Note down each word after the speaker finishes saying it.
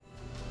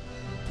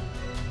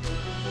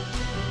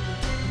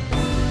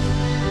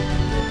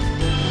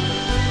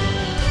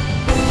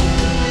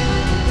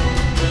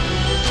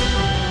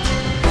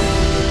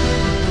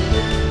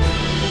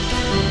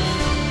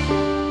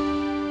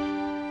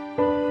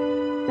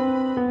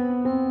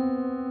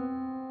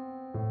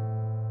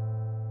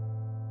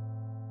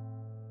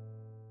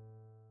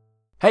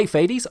Hey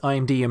Fades,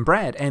 I'm DM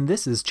Brad, and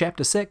this is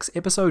Chapter 6,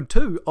 Episode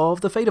 2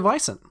 of The Fate of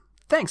Ison.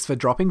 Thanks for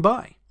dropping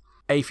by.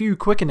 A few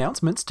quick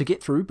announcements to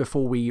get through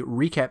before we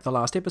recap the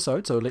last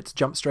episode, so let's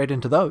jump straight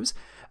into those.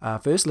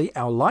 Firstly,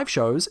 our live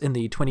shows in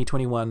the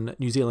 2021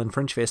 New Zealand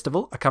Fringe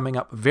Festival are coming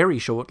up very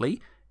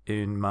shortly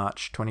in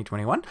March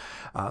 2021.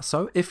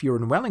 So if you're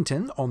in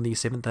Wellington on the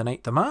 7th and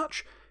 8th of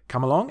March,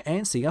 come along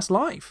and see us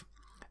live.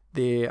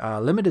 There are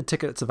limited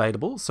tickets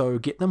available, so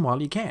get them while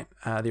you can.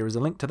 There is a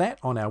link to that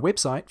on our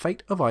website,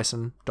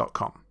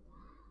 fateofison.com.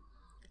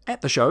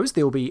 At the shows,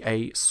 there will be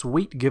a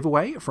sweet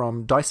giveaway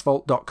from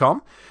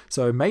dicevault.com,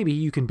 so maybe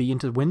you can be in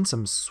to win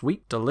some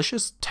sweet,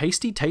 delicious,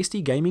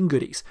 tasty gaming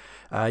goodies.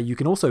 You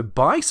can also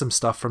buy some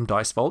stuff from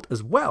Dicevault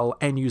as well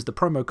and use the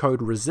promo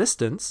code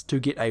RESISTANCE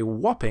to get a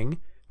whopping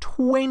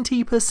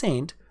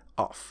 20%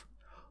 off.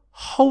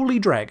 Holy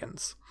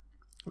dragons!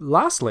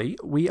 Lastly,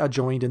 we are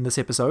joined in this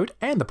episode,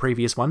 and the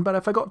previous one, but I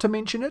forgot to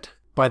mention it,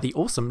 by the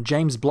awesome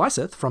James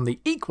Blyseth from the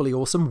equally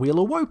awesome Wheel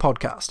or Woe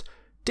podcast.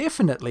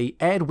 Definitely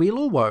add Wheel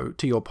or Woe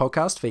to your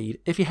podcast feed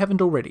if you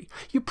haven't already.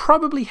 You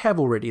probably have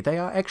already, they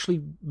are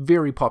actually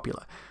very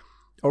popular.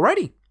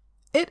 Alrighty,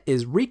 it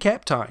is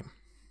recap time.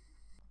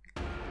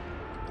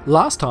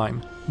 Last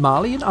time,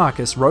 Marley and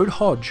Arcus rode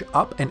Hodge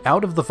up and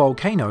out of the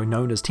volcano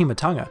known as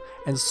Timatanga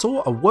and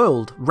saw a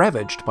world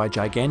ravaged by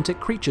gigantic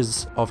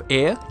creatures of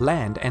air,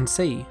 land and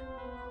sea.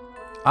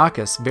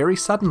 Arcus very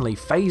suddenly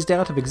phased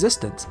out of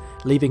existence,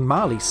 leaving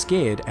Marley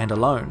scared and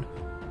alone.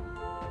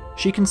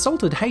 She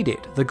consulted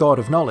Haydet, the god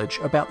of knowledge,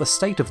 about the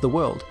state of the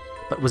world,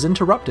 but was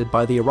interrupted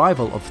by the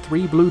arrival of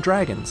 3 blue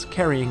dragons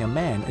carrying a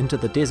man into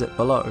the desert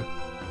below.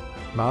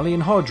 Marley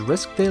and Hodge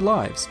risked their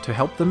lives to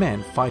help the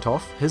man fight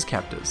off his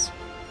captors.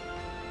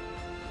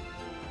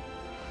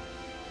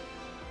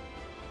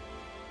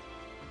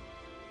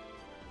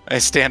 I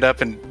stand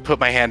up and put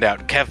my hand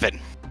out. Kevin.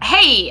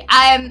 Hey,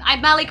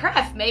 I'm Marley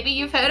Craft. Maybe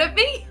you've heard of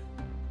me?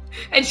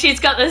 And she's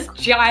got this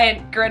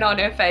giant grin on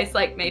her face,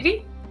 like,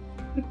 maybe?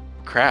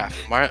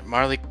 Craft.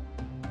 Marley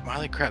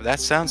Craft. That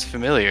sounds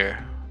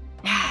familiar.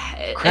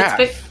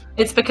 Craft.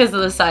 It's because of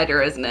the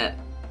cider, isn't it?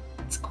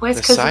 It's always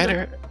the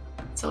cider?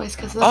 It's always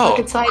because of the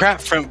fucking cider.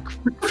 Craft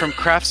from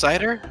Craft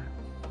Cider?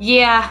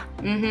 Yeah.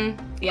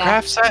 Mm-hmm. Yeah.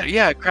 Craft Cider?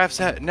 Yeah, Craft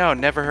Cider. No,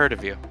 never heard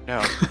of you.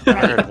 No,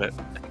 never heard of it.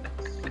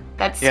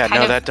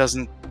 That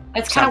doesn't.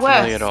 It's kind of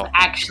worse, at all.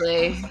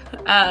 Actually.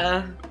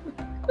 And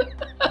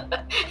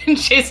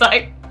she's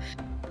like,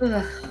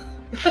 ugh.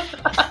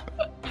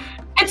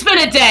 It's been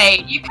a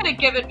day. You could have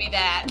given me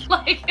that.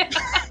 Like,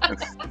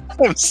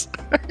 I'm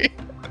sorry.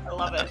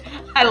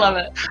 I love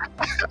it.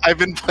 I've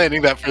been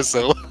planning that for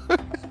so long.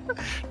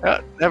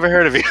 No, never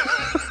heard of you.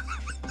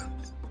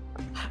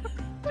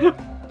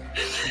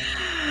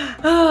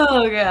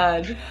 Oh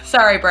God.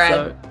 Sorry,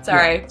 Brad.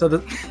 Sorry. Yeah, so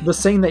the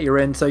scene that you're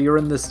in. So you're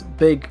in this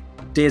big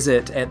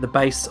desert at the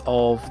base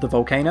of the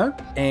volcano,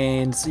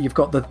 and you've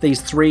got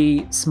these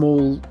 3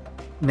 small,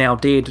 now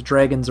dead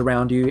dragons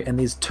around you, and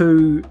there's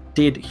 2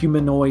 dead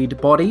humanoid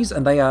bodies,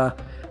 and they are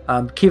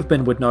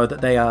Kevbin would know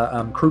that they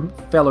are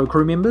fellow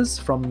crew members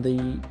from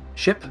the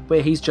ship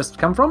where he's just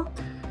come from.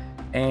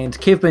 And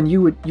Kevbin,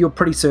 you're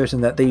pretty certain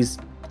that these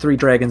 3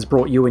 dragons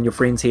brought you and your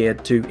friends here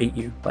to eat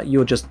you. Like,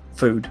 you're just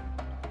food.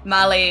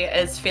 Marley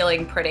is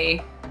feeling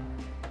pretty,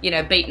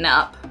 beaten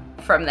up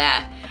from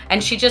that.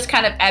 And she just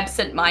kind of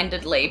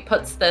absent-mindedly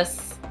puts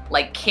this,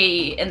 like,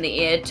 key in the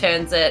air,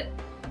 turns it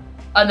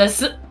on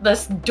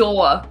this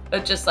door.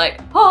 It just, like,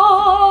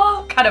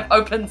 kind of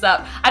opens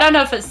up. I don't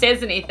know if it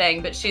says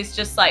anything, but she's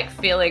just, like,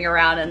 feeling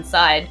around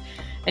inside.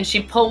 And she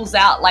pulls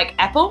out, like,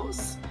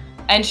 apples,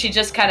 and she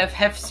just kind of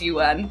hefts you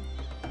one.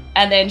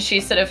 And then she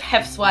sort of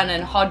hefts one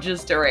in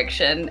Hodge's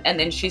direction, and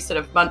then she sort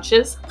of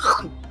munches.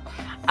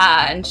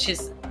 And she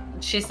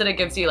sort of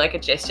gives you, like, a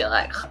gesture,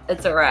 like,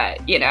 it's all right,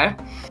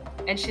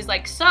 And she's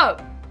like, so,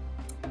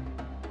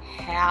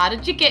 how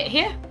did you get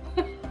here?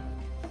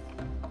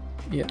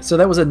 Yeah, so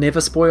that was a never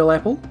spoil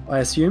apple, I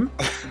assume?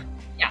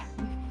 Yeah.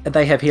 And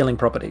they have healing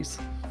properties.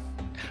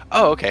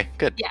 Oh, okay,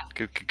 good. Yeah.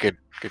 Good.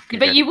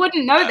 But you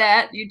wouldn't know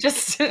that. You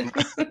just...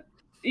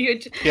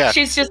 Yeah.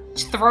 She's just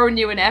thrown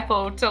you an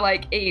apple to,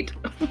 like, eat.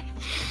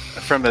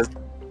 From a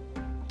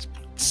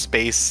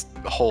space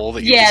hole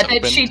that you just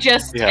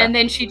opened. And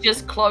then she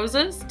just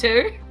closes,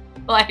 too.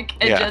 Like,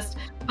 and just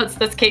puts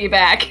this key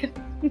back.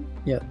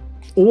 Yeah.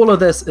 All of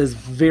this is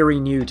very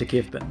new to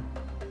Kevbin.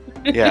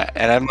 Yeah,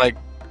 and I'm like,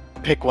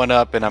 pick one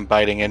up and I'm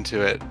biting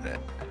into it.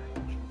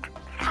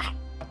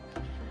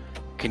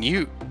 Can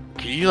you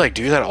like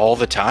do that all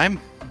the time?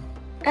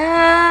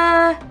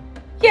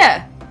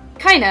 Yeah,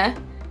 kinda.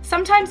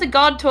 Sometimes a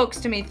god talks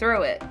to me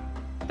through it.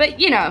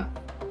 But,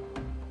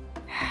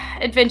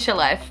 adventure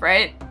life,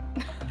 right?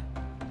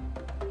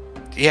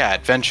 Yeah,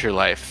 adventure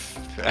life.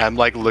 I'm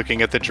like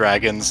looking at the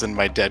dragons and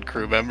my dead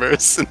crew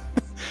members.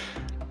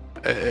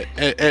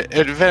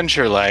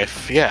 Adventure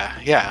life,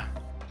 yeah.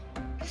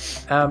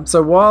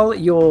 So while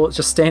you're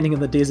just standing in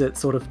the desert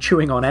sort of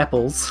chewing on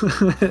apples,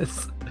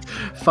 it's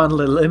a fun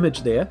little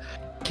image there,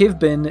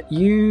 Kevbin,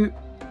 you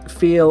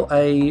feel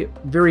a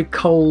very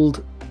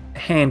cold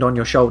hand on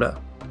your shoulder.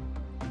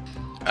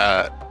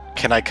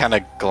 Can I kind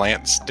of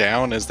glance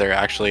down? Is there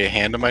actually a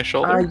hand on my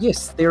shoulder?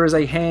 Yes, there is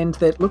a hand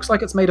that looks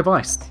like it's made of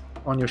ice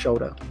on your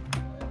shoulder.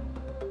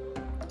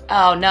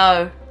 Oh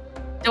no.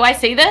 Do I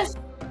see this?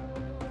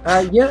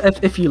 Yeah,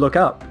 if you look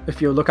up.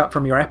 If you look up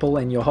from your apple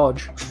and your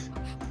hodge.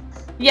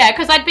 Yeah,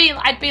 because I'd be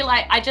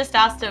like, I just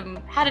asked him,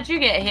 how did you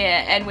get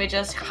here? And we're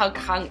just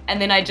hung,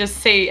 and then I just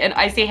see an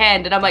icy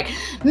hand, and I'm like,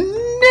 no!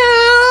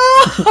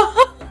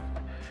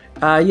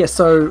 Yeah,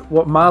 so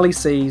what Marley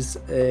sees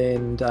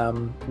and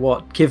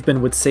what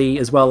Kevbin would see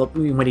as well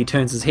when he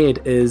turns his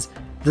head is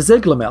the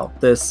Ziglamel,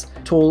 this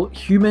tall,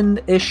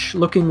 human-ish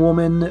looking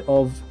woman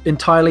of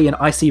entirely an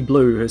icy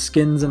blue. Her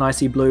skin's an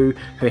icy blue,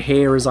 her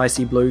hair is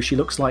icy blue. She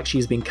looks like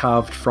she's been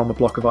carved from a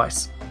block of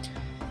ice.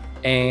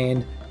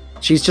 And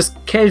she's just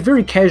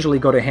very casually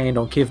got her hand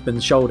on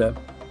Kevbin's shoulder.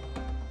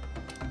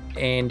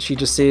 And she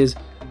just says,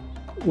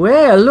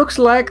 well, looks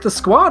like the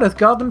squad hath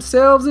got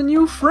themselves a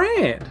new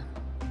friend.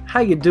 How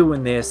you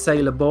doing there,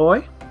 sailor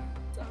boy?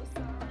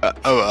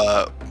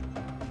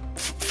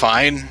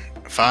 Fine.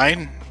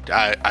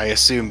 I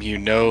assume you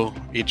know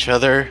each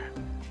other?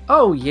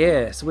 Oh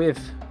yes, we've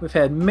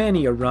had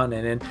many a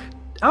run-in, and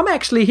I'm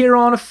actually here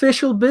on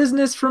official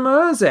business from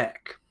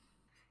Urzak.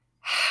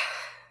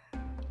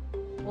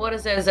 What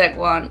does Urzak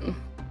want?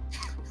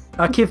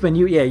 Kevbin,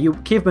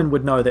 Kevbin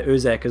would know that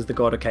Urzak is the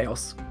god of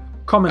chaos.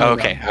 Commonly known.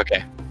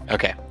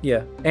 Okay.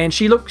 Yeah, and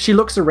she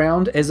looks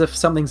around as if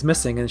something's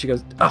missing, and she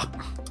goes, "Oh,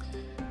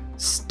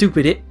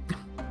 stupid it!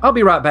 I'll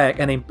be right back."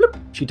 And then, bloop,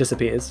 she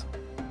disappears.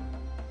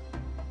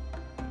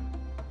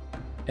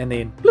 And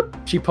then, bloop,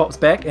 she pops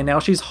back, and now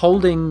she's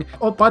holding,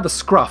 by the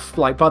scruff,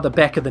 like by the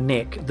back of the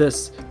neck,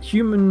 this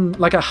human,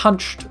 like a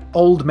hunched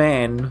old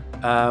man,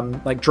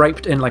 like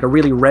draped in like a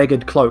really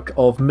ragged cloak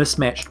of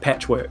mismatched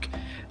patchwork.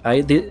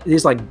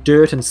 There's like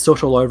dirt and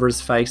soot all over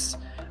his face,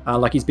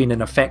 like he's been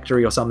in a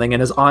factory or something,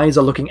 and his eyes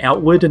are looking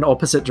outward in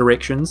opposite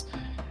directions.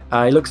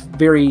 He looks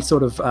very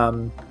sort of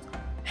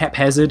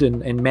haphazard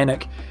and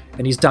manic,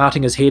 and he's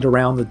darting his head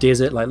around the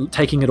desert, like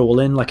taking it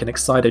all in like an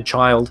excited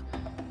child.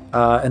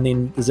 And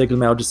then the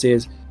Ziglamel just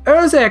says,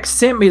 Urzak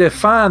sent me to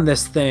find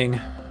this thing.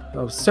 I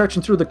was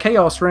searching through the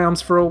Chaos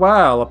Realms for a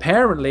while.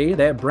 Apparently,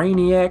 that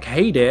brainiac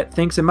Haydet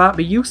thinks it might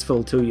be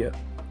useful to you.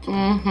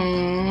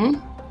 Mm-hmm.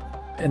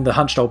 And the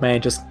hunched old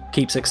man just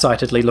keeps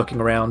excitedly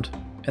looking around.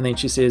 And then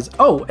she says,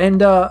 oh,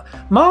 and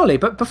Marley,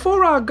 but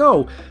before I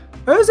go,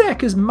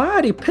 Urzak is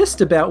mighty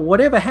pissed about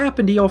whatever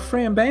happened to your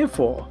friend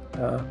Banfor.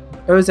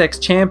 Urzak's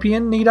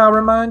champion, need I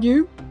remind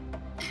you?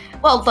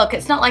 Well, look,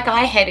 it's not like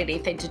I had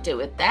anything to do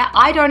with that.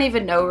 I don't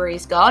even know where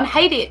he's gone.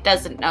 Haydet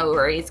doesn't know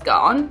where he's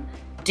gone.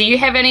 Do you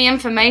have any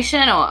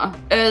information, or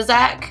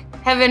Urzak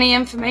have any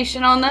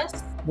information on this?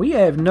 We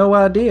have no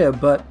idea,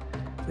 but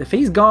if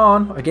he's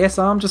gone, I guess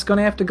I'm just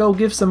gonna have to go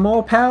give some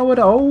more power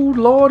to old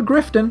Lord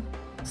Grifton.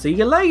 See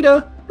you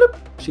later. Bloop.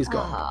 She's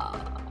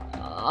gone.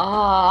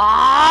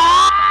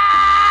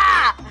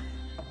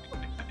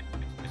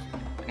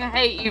 I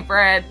hate you,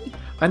 Brad.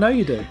 I know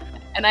you do.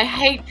 And I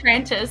hate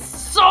Trantis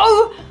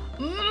so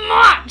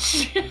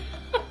much!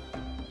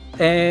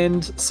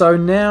 And so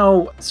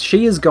now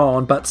she is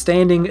gone, but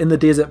standing in the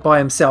desert by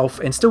himself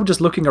and still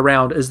just looking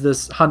around is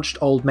this hunched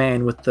old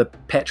man with the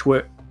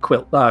patchwork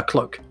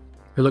cloak,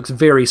 who looks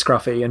very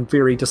scruffy and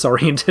very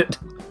disoriented.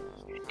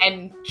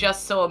 And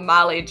just saw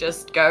Marley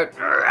just go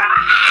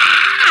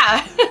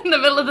in the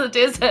middle of the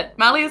desert.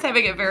 Marley is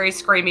having a very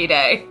screamy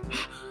day.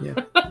 Yeah.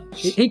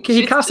 He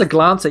casts a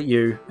glance at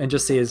you and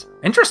just says,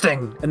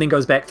 interesting, and then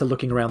goes back to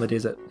looking around the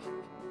desert.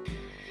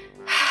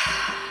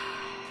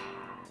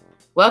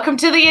 Welcome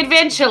to the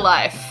adventure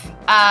life.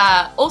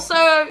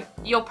 Also,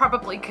 you're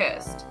probably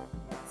cursed.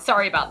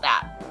 Sorry about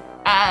that.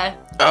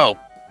 Oh,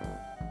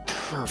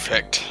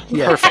 perfect.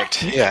 Yeah.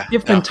 Perfect. Yeah.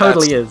 Kevbin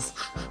totally is.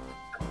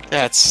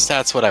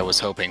 That's what I was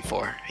hoping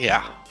for.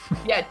 Yeah.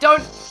 Yeah.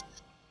 Don't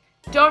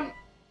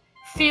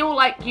feel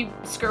like you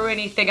screw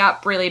anything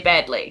up really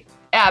badly.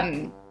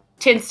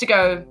 Tends to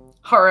go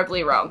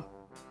horribly wrong.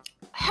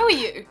 How are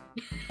you?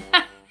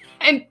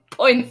 And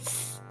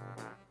points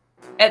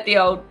at the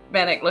old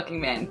manic-looking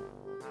man.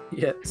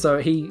 Yeah, so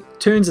he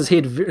turns his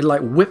head, like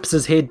whips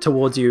his head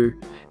towards you,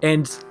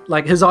 and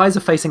like his eyes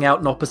are facing out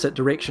in opposite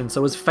directions,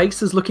 so his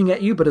face is looking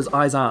at you, but his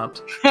eyes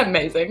aren't.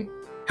 Amazing.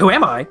 Who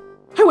am I?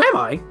 Who am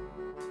I?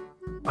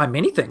 I'm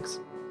many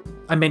things.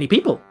 I'm many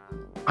people.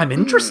 I'm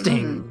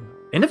interesting.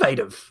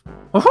 Innovative.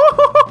 I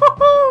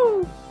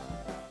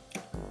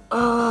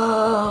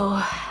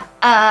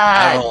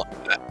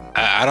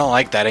don't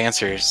like that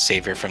answer,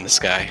 Savior from the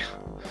Sky.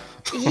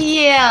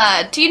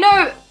 Yeah. Do you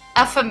know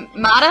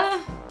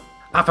Affamata?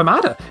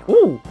 Affamata?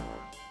 Ooh.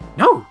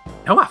 No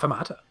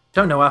Affamata.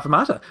 Don't know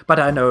Affamata, but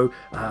I know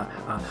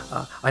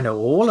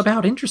all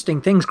about interesting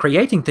things,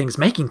 creating things,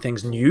 making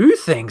things, new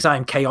things.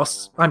 I'm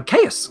chaos. I'm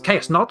chaos.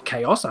 Chaos, not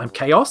chaos. I'm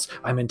chaos.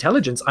 I'm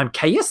intelligence. I'm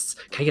chaos.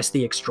 Chaos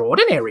the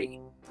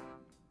extraordinary.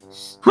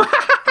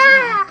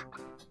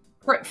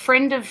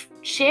 Friend of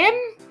Shem?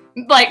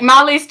 Like,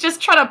 Marley's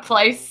just trying to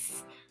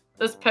place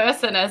this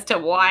person as to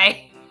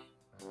why.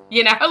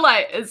 you know,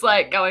 like, is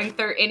like going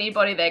through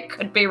anybody that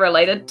could be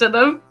related to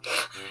them,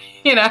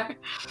 you know?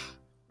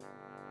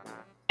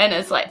 And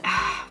it's like,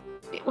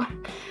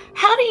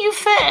 how do you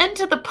fit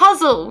into the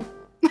puzzle?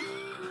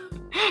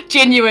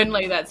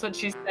 Genuinely, that's what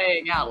she's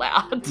saying out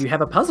loud. You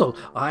have a puzzle.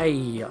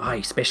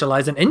 I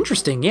specialize in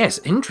interesting. Yes,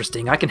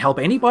 interesting. I can help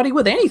anybody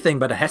with anything,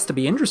 but it has to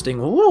be interesting.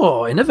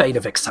 Oh,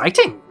 innovative,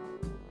 exciting.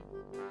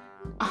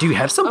 Do you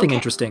have something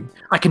interesting?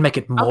 I can make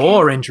it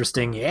more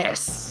interesting,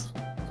 yes.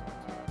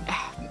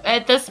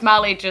 At this,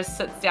 Marley just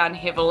sits down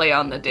heavily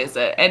on the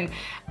desert, and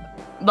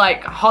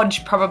like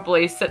Hodge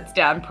probably sits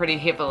down pretty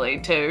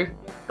heavily too.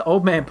 The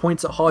old man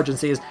points at Hodge and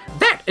says,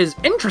 "That is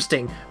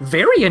interesting,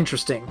 very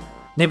interesting.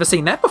 Never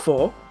seen that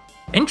before.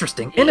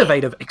 Interesting,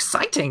 innovative,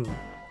 exciting."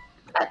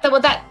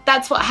 Well,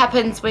 that's what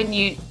happens when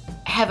you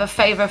have a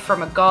favor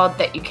from a god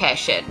that you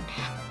cash in.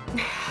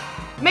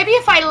 Maybe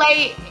if I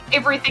lay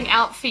everything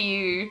out for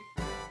you,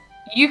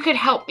 you could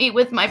help me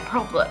with my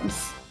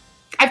problems.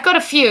 I've got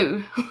a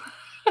few.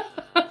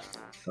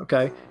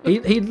 Okay.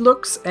 He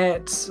looks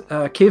at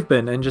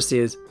Kevbin and just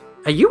says,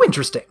 "Are you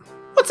interesting?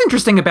 What's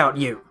interesting about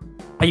you?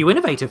 Are you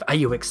innovative? Are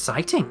you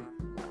exciting?"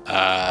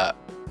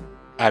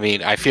 I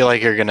mean, I feel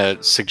like you're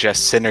gonna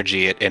suggest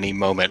synergy at any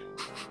moment,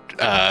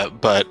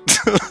 but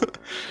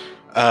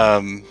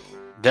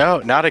no,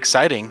 not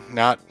exciting.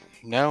 No.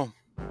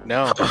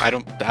 I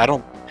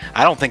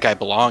don't think I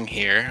belong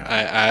here.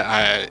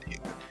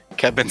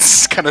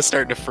 Kevin's kind of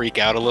starting to freak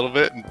out a little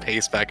bit and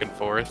pace back and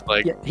forth.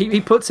 Like, yeah,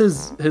 he puts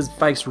his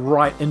face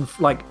right in,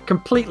 like,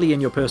 completely in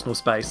your personal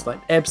space, like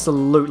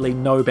absolutely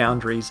no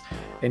boundaries,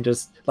 and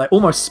just like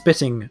almost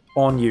spitting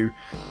on you.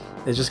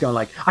 It's just going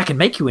like, "I can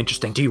make you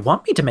interesting. Do you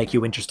want me to make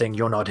you interesting?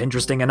 You're not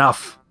interesting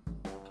enough."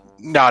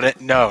 No. I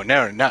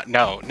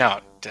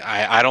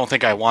don't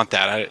think I want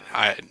that.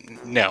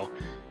 No.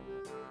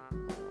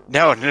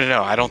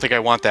 I don't think I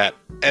want that.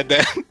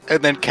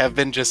 And then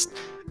Kevin just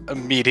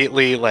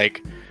immediately,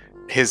 like,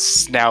 his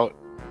snout,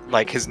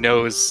 like his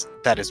nose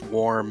that is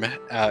warm,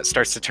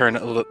 starts to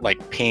turn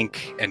like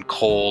pink and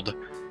cold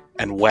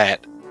and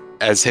wet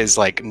as his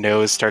like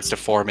nose starts to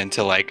form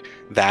into like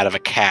that of a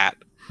cat,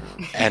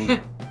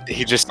 and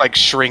he just like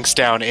shrinks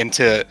down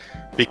into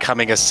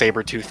becoming a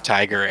saber-toothed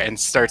tiger and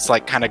starts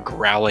like kind of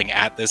growling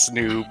at this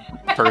new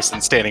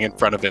person standing in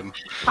front of him.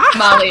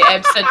 Molly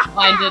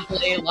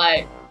absent-mindedly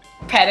like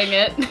petting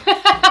it.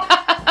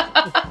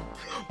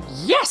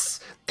 Yes,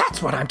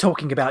 that's what I'm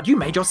talking about. You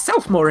made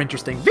yourself more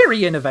interesting,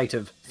 very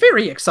innovative,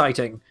 very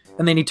exciting.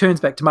 And then he turns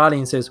back to Marley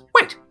and says,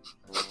 "Wait."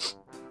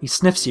 He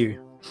sniffs you.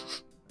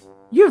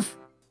 You've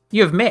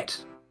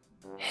met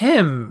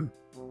him.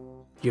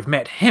 You've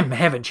met him,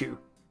 haven't you?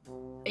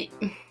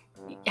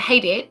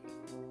 Haydet?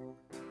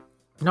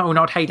 No,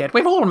 not Haydet.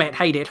 We've all met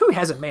Haydet. Who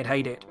hasn't met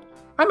Haydet?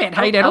 I met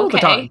Haydet all the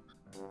time.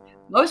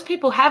 Most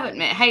people haven't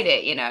met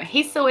Haydet, you know.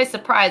 He's always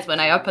surprised when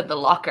I open the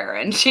locker,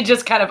 and she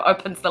just kind of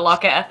opens the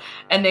locker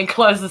and then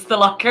closes the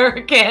locker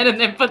again and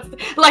then puts...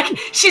 Like,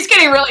 she's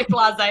getting really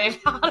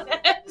blasé about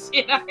it,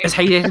 you know. Is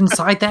Haydet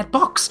inside that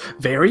box?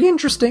 Very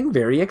interesting,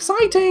 very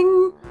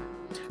exciting.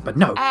 But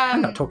no,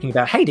 I'm not talking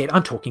about Haydet.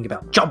 I'm talking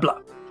about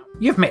Jobler.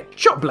 You've met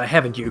Jobler,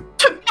 haven't you?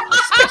 I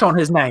spit on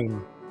his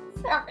name.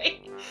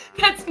 Sorry.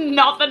 That's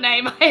not the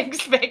name I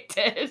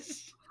expected.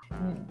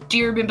 Do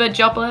you remember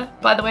Jobler,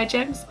 by the way,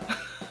 James?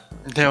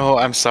 No,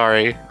 I'm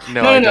sorry.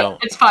 No, I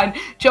don't. It's fine.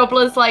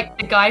 Jobler's like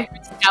the guy who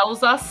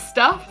sells us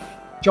stuff.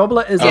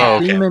 Jobler is a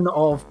demon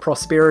of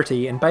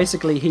prosperity, and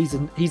basically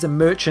he's a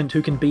merchant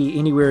who can be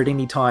anywhere at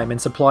any time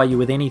and supply you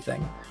with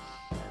anything.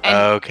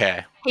 And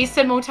he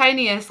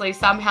simultaneously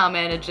somehow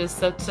manages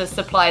to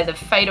supply the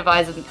Fate of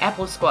Eisen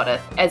Apple Squatter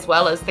as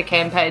well as the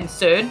campaign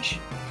Surge.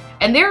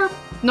 And they're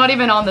not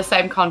even on the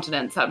same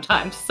continent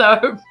sometimes,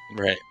 so...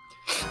 Right.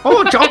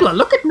 "Oh, Jobler,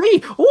 look at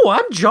me! Oh,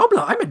 I'm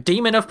Jobler. I'm a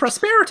demon of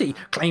prosperity.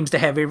 Claims to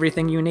have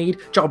everything you need.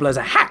 Jobler's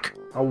a hack.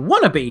 A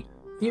wannabe.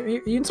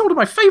 You insulted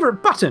my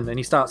favourite button." And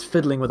he starts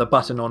fiddling with a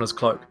button on his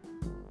cloak.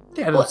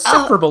 "That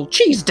insufferable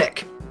cheese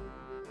dick."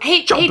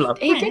 Jobler.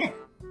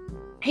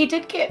 He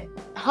did get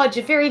Hodge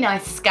a very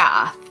nice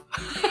scarf.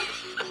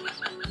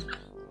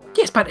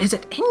 Yes, but is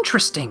it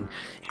interesting?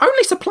 It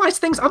only supplies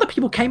things other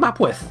people came up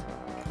with.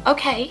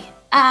 Okay.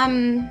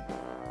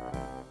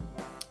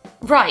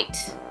 Right.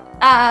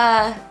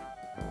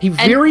 He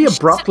very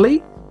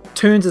abruptly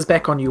turns his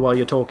back on you while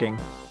you're talking,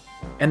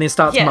 and then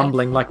starts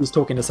mumbling like he's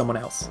talking to someone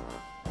else.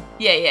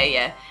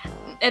 Yeah.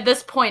 At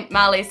this point,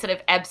 Marley sort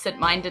of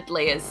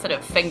absent-mindedly is sort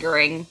of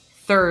fingering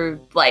through,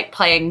 like,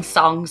 playing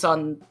songs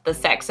on the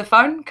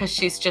saxophone, because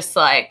she's just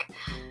like,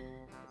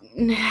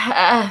 you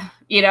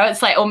know,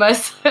 it's like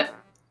almost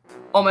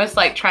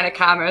like trying to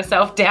calm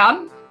herself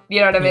down. You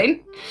know what I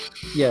mean?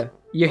 Yeah.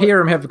 You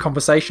hear him have a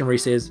conversation where he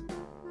says,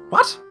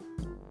 What?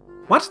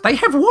 What? They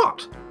have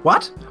what?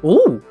 What?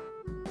 Ooh.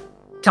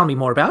 Tell me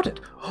more about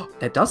it. Oh,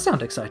 that does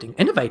sound exciting,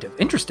 innovative,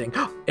 interesting.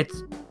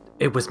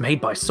 It was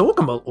made by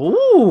Sorgamel.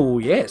 Ooh,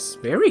 yes,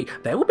 very.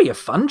 That will be a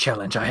fun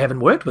challenge. I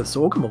haven't worked with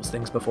Sorgamel's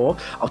things before.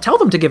 I'll tell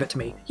them to give it to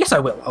me. Yes, I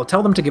will. I'll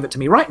tell them to give it to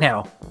me right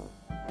now.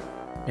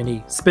 And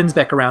he spins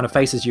back around and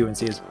faces you and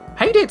says,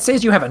 Haydet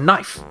says you have a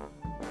knife.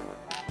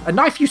 A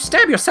knife you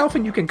stab yourself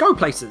and you can go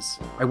places.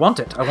 I want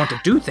it. I want to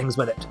do things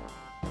with it.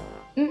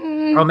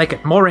 I'll make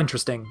it more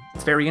interesting.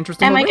 It's very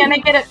interesting. Am I going to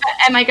get it?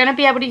 Am I going to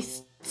be able to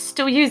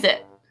still use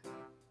it?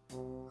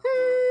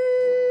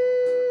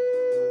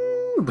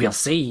 We'll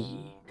see.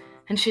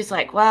 And she's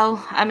like,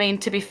 well, I mean,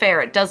 to be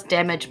fair, it does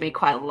damage me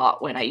quite a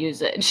lot when I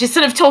use it. And she's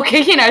sort of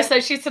talking, so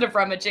she's sort of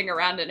rummaging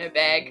around in her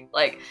bag.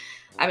 Like,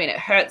 I mean, it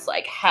hurts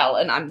like hell,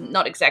 and I'm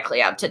not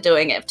exactly up to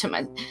doing it to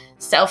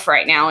myself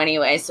right now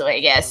anyway, so I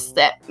guess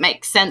that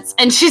makes sense.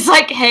 And she's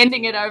like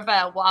handing it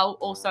over while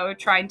also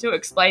trying to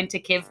explain to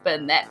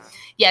Kevin that,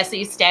 yeah, so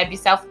you stab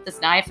yourself with this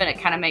knife and it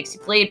kind of makes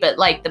you bleed, but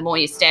like the more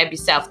you stab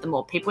yourself, the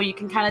more people you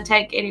can kind of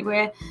take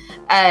anywhere.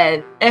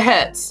 It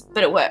hurts,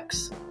 but it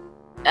works.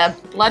 A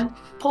blood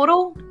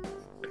portal?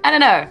 I don't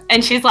know.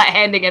 And she's like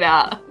handing it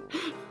out.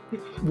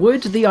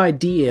 Would the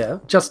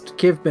idea, just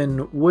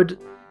Kevin, would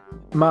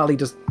Marley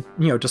just,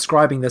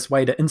 describing this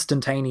way to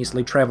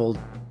instantaneously travel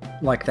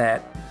like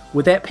that,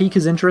 would that pique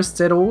his interests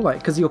at all? Like,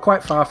 because you're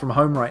quite far from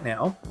home right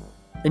now,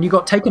 and you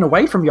got taken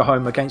away from your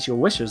home against your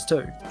wishes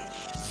too.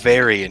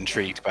 Very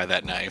intrigued by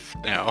that knife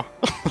now.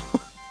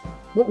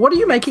 What are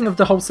you making of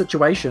the whole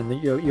situation,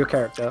 your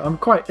character? I'm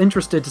quite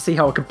interested to see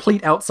how a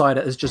complete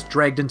outsider is just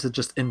dragged into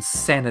just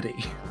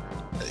insanity.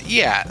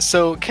 Yeah,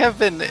 so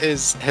Kevin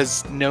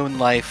has known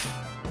life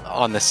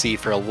on the sea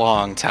for a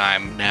long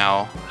time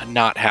now,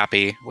 not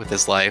happy with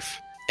his life,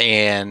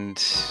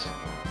 and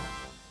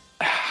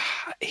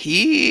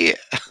he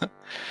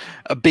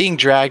being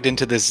dragged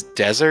into this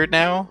desert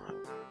now,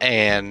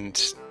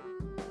 and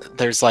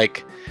there's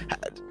like,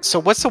 so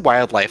what's the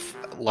wildlife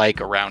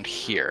like around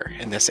here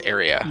in this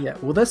area? Yeah,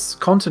 well, this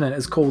continent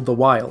is called the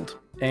Wild,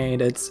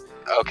 and it's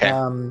okay.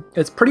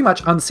 It's pretty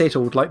much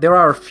unsettled. Like, there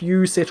are a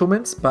few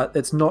settlements, but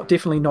it's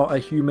definitely not a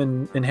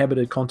human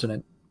inhabited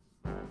continent.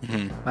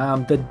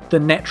 Mm-hmm. The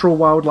natural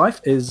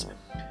wildlife is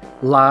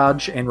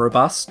large and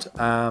robust.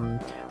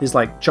 There's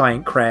like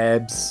giant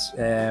crabs,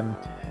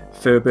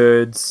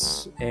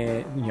 fur-birds,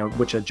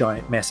 which are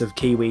giant, massive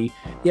kiwi.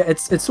 Yeah,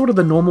 it's sort of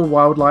the normal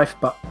wildlife,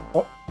 but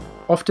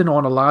often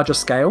on a larger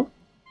scale.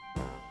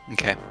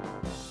 Okay.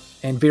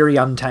 And very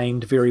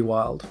untamed, very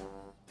wild.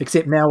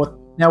 Except now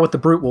with the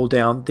brute wall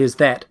down, there's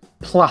that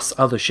plus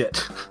other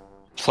shit.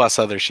 Plus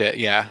other shit,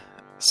 yeah.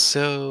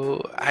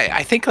 So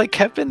I think like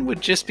Kevin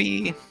would just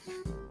be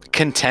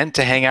content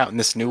to hang out in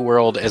this new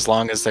world as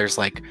long as there's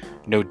like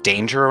no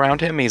danger around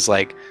him. He's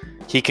like,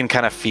 he can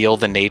kind of feel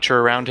the nature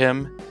around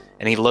him,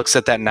 and he looks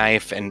at that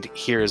knife and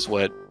hears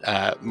what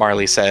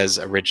Marley says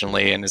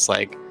originally, and is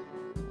like,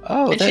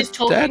 oh, and she's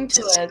talking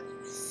to a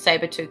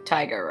saber-toothed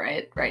tiger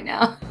right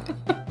now.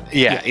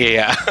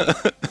 Yeah.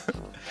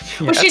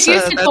 Well, she's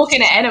used to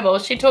talking to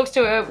animals. She talks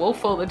to a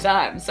wolf all the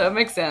time, so it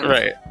makes sense.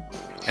 Right.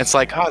 It's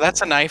like, oh,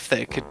 that's a knife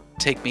that could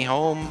take me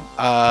home.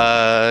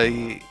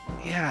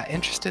 Yeah,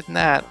 interested in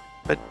that,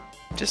 but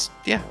just,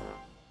 yeah.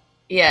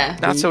 Yeah.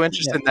 Not so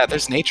interested in that.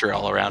 There's nature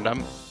all around.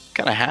 I'm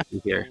kind of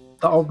happy here.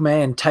 The old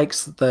man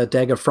takes the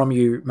dagger from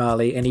you,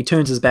 Marley, and he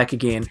turns his back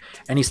again,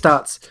 and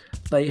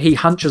he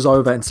hunches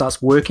over and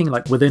starts working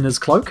like within his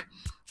cloak.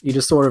 You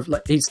just sort of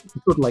like, he's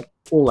sort of like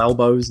all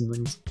elbows and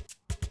things.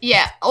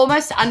 Yeah,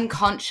 almost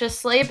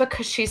unconsciously,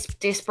 because she's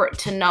desperate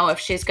to know if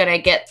she's going to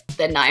get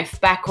the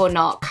knife back or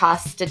not,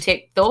 cast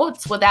Detect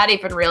Thoughts without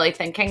even really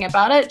thinking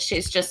about it.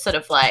 She's just sort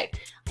of like,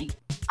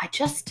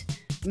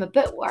 I'm a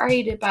bit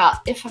worried about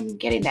if I'm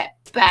getting that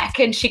back.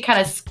 And she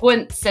kind of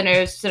squints and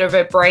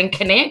her brain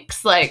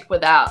connects, like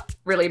without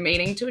really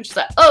meaning to. And she's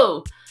like,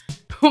 oh,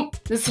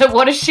 so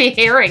what is she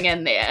hearing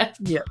in there?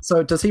 Yeah,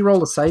 so does he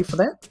roll a save for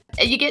that?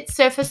 You get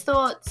Surface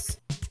Thoughts,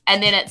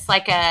 and then it's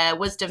like a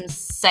wisdom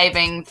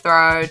saving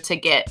throw to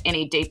get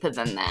any deeper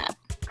than that.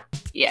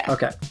 Yeah.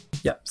 Okay.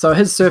 Yeah. So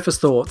his surface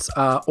thoughts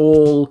are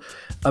all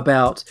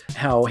about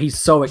how he's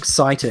so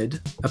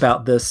excited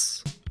about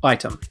this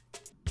item.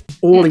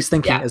 All he's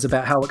thinking is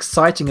about how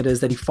exciting it is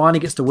that he finally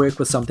gets to work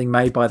with something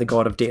made by the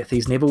god of death.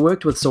 He's never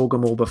worked with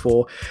Solgamore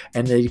before,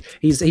 and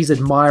he's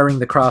admiring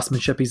the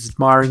craftsmanship, he's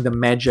admiring the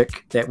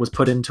magic that was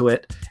put into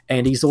it,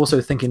 and he's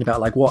also thinking about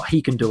like what he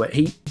can do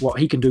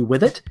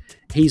with it.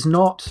 He's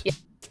not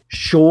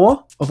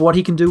sure of what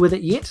he can do with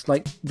it yet.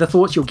 Like, the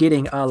thoughts you're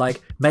getting are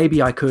like,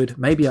 maybe I could.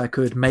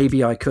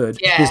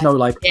 Yeah. There's no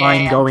like,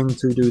 I'm going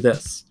to do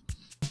this.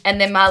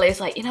 And then Marley's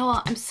like, you know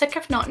what? I'm sick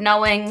of not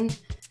knowing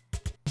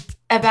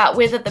about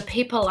whether the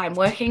people I'm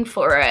working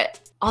for are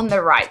on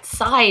the right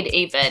side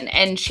even.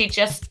 And she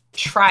just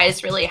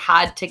tries really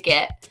hard to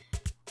get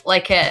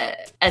like a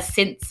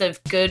sense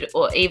of good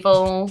or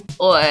evil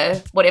or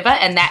whatever.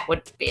 And that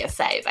would be a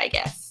save, I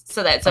guess.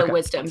 So that's a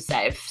wisdom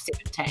save,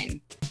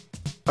 17.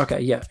 Okay,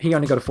 yeah. He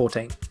only got a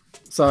 14.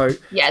 So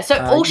yeah, so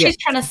all she's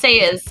trying to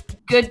see is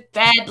good,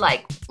 bad,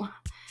 like,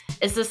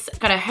 is this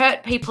going to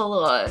hurt people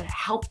or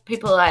help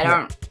people? I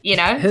don't,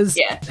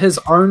 His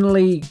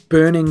only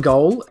burning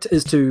goal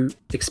is to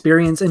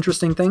experience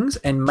interesting things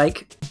and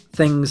make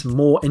things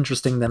more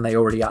interesting than they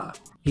already are.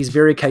 He's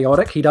very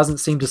chaotic. He doesn't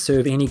seem to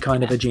serve any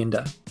kind of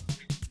agenda.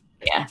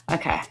 Yeah,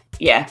 okay.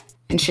 Yeah.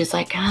 And she's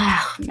like,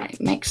 ah,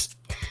 makes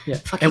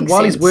fucking And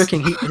while he's sense.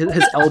 working,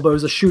 his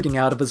elbows are shooting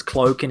out of his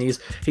cloak, and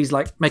he's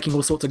like making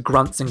all sorts of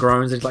grunts and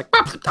groans. And he's like,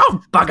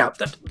 oh,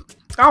 bugger.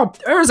 Oh,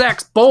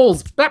 Urzak's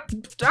balls.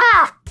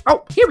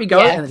 Oh, here we go.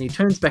 Yeah. And then he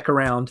turns back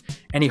around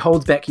and he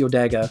holds back your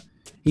dagger.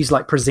 He's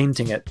like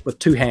presenting it with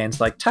two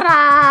hands, like,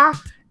 ta-da!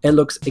 It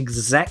looks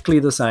exactly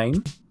the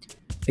same,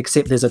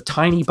 except there's a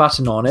tiny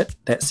button on it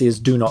that says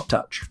do not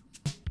touch.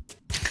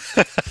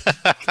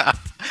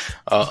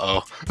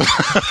 Uh-oh.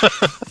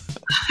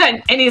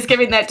 and he's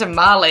giving that to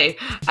Marley.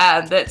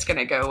 That's going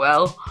to go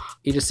well.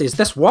 He just says,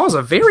 this was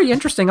a very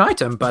interesting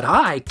item, but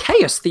I,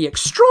 Chaos the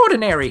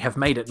Extraordinary, have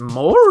made it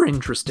more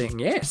interesting,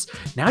 yes.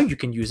 Now you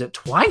can use it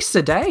twice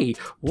a day.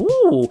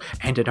 Ooh,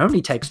 and it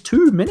only takes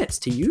 2 minutes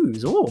to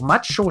use. Oh,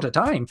 much shorter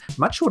time.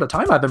 Much shorter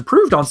time. I've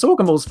improved on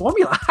Sorgamor's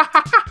formula.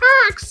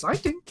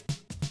 Exciting.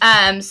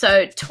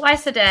 So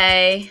twice a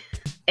day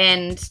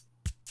and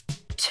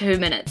 2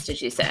 minutes,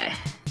 did you say?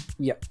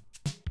 Yep.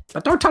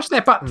 But don't touch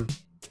that button.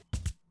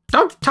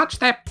 Don't touch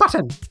that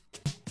button.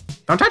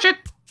 Don't touch it.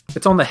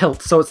 It's on the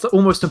hilt, so it's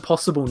almost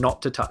impossible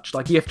not to touch.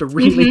 Like, you have to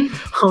really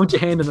hold your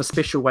hand in a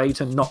special way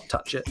to not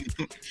touch it.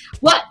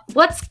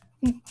 What's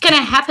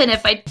gonna happen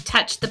if I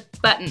touch the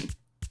button?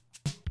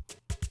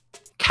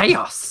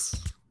 Chaos.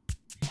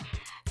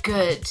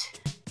 Good.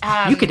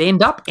 You could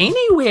end up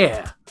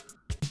anywhere.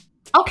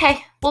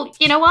 Okay, well,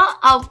 you know what?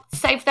 I'll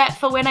save that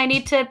for when I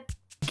need to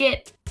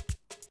get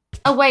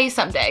away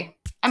someday.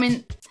 I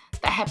mean,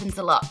 that happens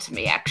a lot to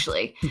me,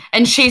 actually.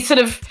 And she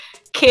sort of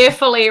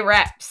carefully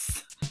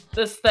wraps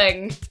this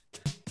thing,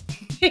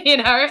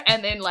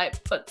 and then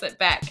like puts it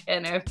back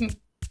in her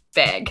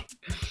bag.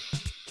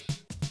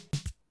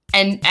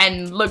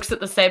 And looks at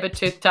the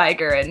saber-toothed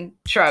tiger and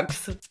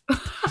shrugs.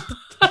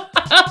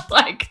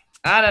 Like,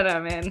 I don't know,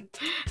 man.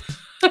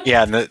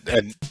 Yeah,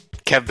 and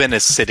Kevin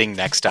is sitting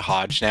next to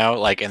Hodge now,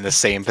 like in the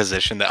same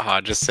position that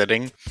Hodge is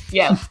sitting.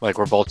 Yeah. Like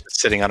we're both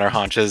sitting on our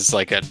haunches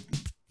like a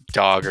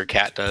dog or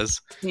cat does.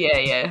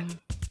 Yeah.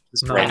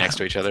 Just right next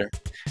to each other.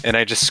 And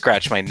I just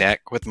scratch my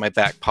neck with my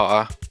back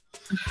paw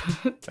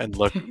and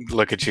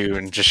look at you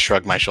and just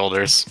shrug my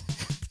shoulders.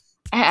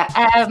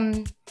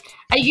 Are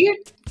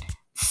you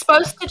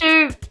supposed to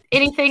do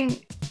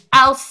anything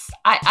else?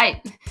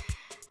 I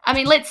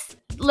mean,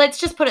 let's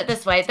just put it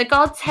this way. The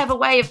gods have a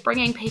way of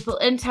bringing people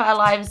into our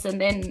lives and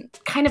then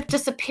kind of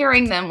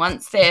disappearing them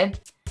once they're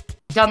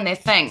done their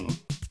thing.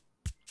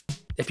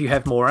 If you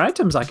have more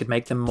items, I could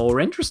make them more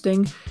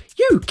interesting.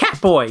 You,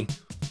 Catboy!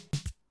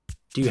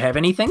 Do you have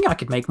anything I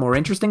could make more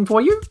interesting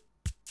for you?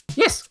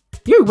 Yes,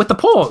 you with the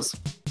paws.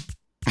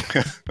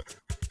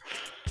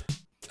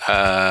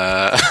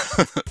 I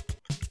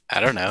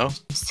don't know.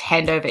 Just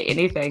hand over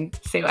anything,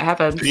 see what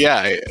happens.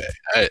 Yeah,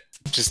 I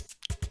just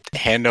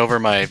hand over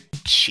my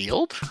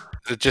shield.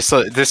 Just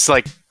this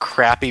like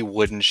crappy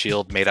wooden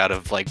shield made out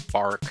of like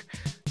bark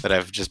that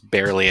I've just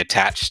barely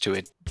attached to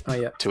it. Oh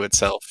yeah. To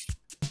itself.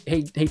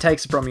 He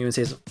takes it from you and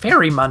says,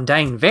 very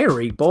mundane,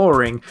 very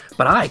boring,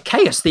 but I,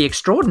 Chaos the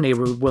Extraordinary,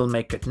 will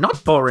make it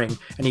not boring.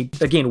 And he,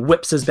 again,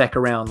 whips his back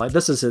around. Like,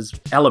 this is his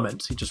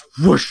element. He just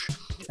whoosh.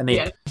 And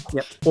then,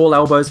 all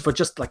elbows for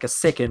just like a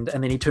second.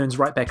 And then he turns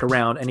right back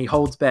around and he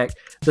holds back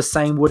the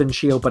same wooden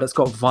shield, but it's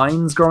got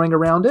vines growing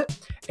around it.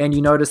 And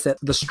you notice that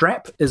the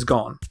strap is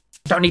gone.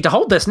 Don't need to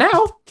hold this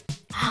now.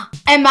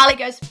 And Marley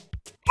goes,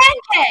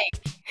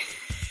 pancake!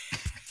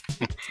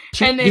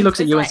 He looks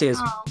at you and says,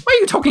 why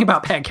are you talking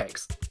about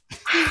pancakes?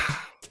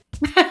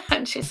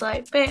 And she's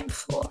like,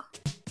 Bamfor.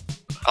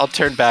 I'll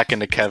turn back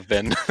into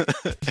Kevin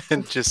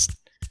and just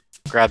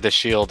grab the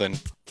shield and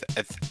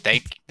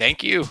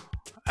thank you.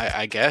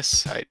 I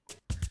guess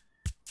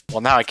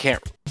now I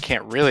can't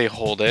really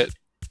hold it.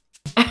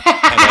 And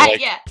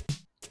I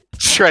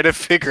try to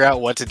figure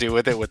out what to do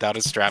with it without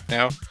a strap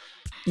now.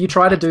 You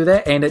try to do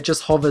that and it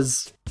just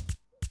hovers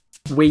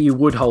where you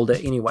would hold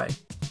it anyway.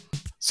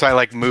 So I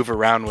like move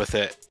around with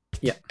it.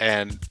 Yeah.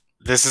 And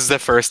this is the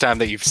first time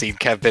that you've seen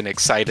Kevin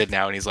excited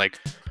now, and he's like,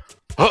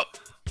 "Oh,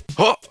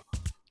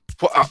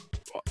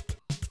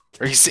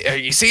 are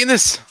you seeing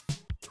this?"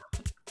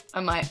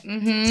 I'm like,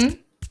 mm-hmm.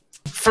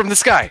 From the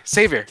sky,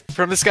 savior,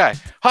 from the sky.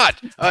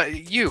 Hot,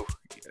 you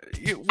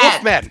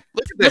Wolfman,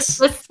 look at this.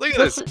 Look at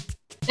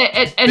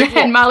this.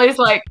 And Marley's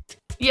like,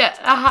 yeah,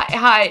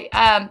 hi.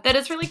 That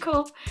is really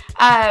cool.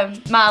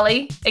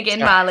 Marley, again,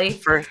 Marley.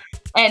 First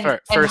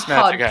Hodge.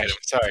 magic item,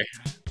 sorry.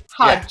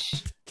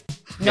 Hodge.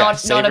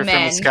 Not a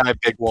man. From the sky,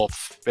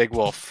 big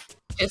wolf.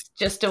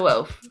 Just a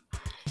wolf.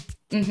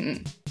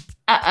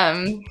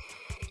 Mm-hmm.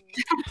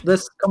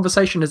 This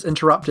conversation is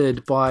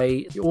interrupted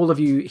by all of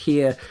you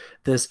hear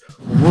this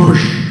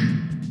whoosh,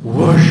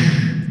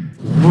 whoosh,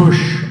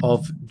 whoosh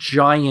of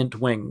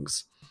giant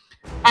wings.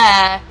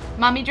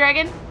 Mummy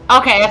dragon?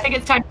 Okay, I think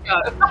it's time to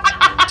go.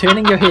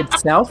 Turning your head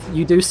south,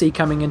 you do see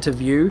coming into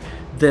view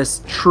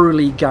this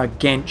truly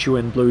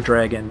gargantuan blue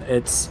dragon.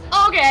 It's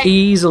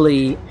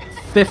easily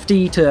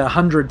 50 to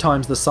 100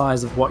 times the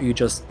size of what you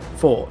just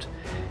fought,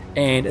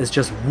 and it's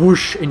just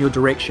whoosh in your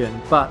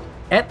direction. But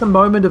At the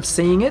moment of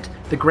seeing it,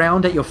 the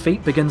ground at your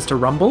feet begins to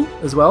rumble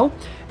as well,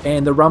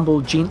 and the rumble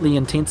gently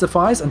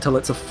intensifies until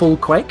it's a full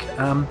quake.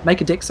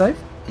 Make a dex save.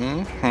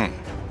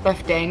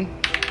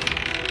 15.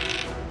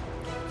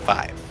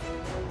 5.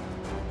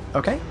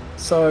 Okay,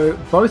 so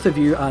both of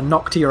you are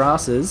knocked to your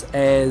asses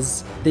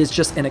as there's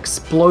just an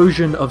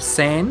explosion of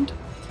sand,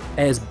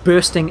 as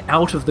bursting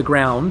out of the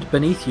ground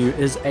beneath you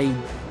is a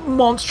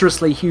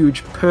monstrously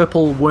huge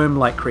purple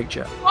worm-like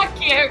creature.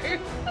 Fuck you!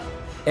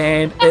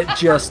 And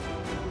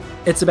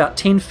it's about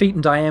 10 feet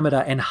in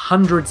diameter and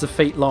hundreds of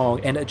feet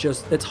long, and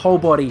its whole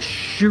body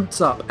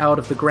shoots up out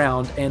of the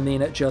ground, and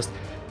then it just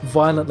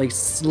violently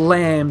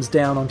slams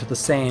down onto the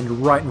sand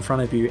right in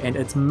front of you, and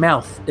its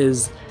mouth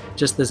is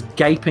just this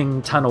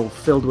gaping tunnel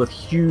filled with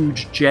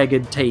huge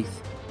jagged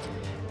teeth.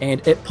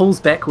 And it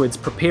pulls backwards,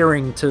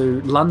 preparing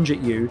to lunge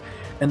at you,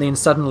 and then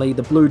suddenly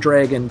the blue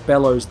dragon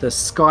bellows this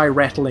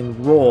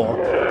sky-rattling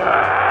roar,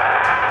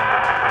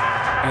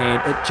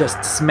 and it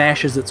just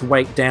smashes its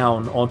weight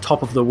down on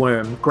top of the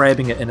worm,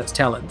 grabbing it in its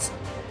talons.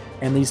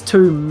 And these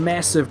two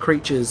massive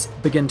creatures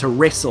begin to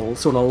wrestle,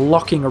 sort of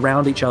locking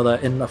around each other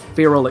in a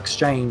feral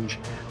exchange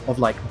of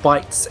like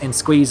bites and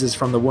squeezes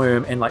from the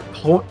worm and like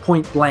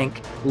point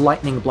blank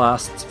lightning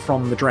blasts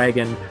from the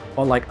dragon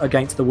or like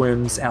against the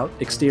worm's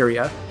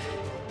exterior.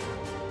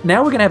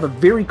 Now we're going to have a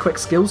very quick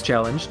skills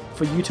challenge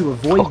for you to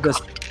avoid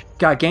this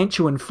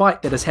gargantuan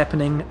fight that is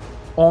happening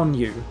on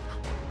you.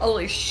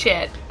 Holy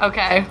shit.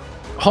 Okay.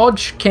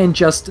 Hodge can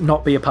just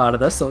not be a part of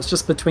this, so it's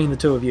just between the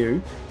two of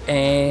you.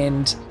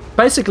 And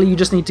basically you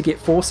just need to get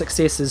 4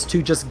 successes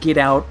to just get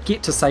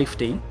to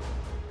safety.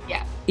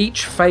 Yeah.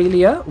 Each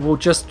failure will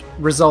just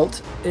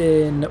result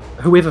in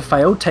whoever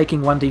failed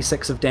taking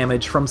 1d6 of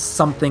damage from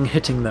something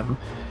hitting them.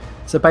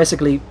 So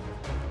basically,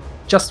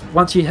 just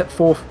once you hit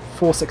four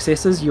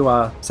successes, you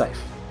are safe.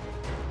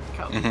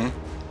 Cool.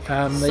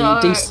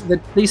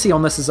 The DC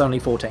on this is only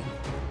 14.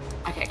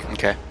 Okay, cool.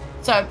 Okay.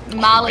 So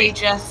Marley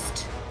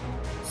just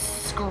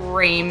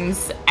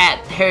screams at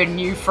her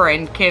new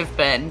friend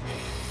Kevbin,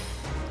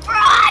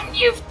 "Run,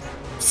 you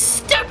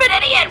stupid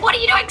idiot! What are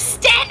you doing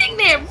standing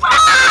there?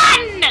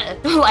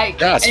 Run!" Like,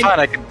 yeah, it's fine.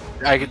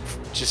 I could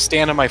just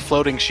stand on my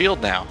floating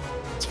shield now.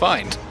 It's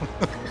fine.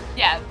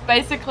 Yeah,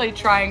 basically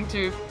trying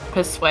to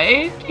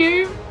persuade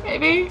you,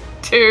 maybe,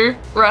 to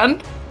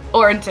run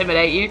or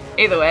intimidate you.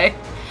 Either way.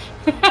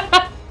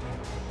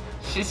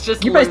 She's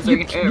just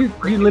losing her you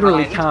freaking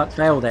literally mind. can't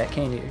fail that,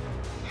 can you?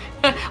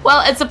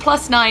 Well, it's a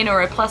 +9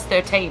 or a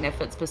 +13 if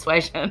it's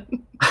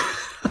persuasion.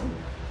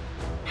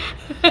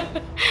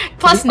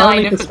 +9 the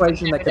only if it's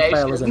persuasion that could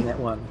fail intimidation. is in that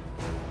one.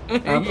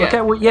 Yeah.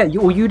 Okay, well, yeah,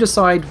 you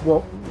decide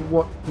what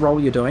role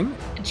you're doing.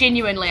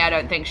 Genuinely, I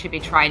don't think she'd be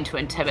trying to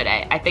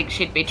intimidate. I think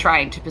she'd be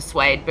trying to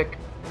persuade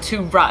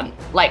to run.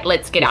 Like,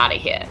 let's get out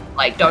of here.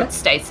 Like, don't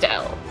stay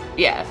still.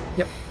 Yeah.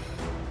 Yep.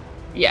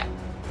 Yeah.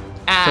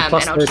 So And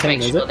plus I'll just 13,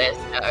 make is sure it? there's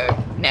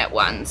no net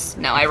ones.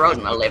 No, I rolled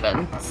an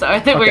 11, so I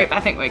think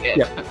we're good.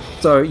 Yeah.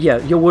 So yeah,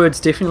 your words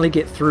definitely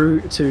get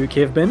through to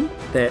Kevbin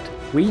that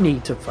we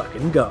need to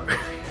fucking go.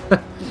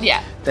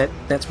 Yeah.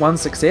 That's one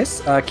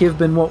success.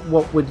 Kevbin,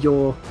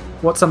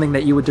 what's something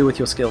that you would do with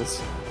your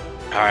skills?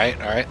 All right.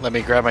 Let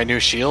me grab my new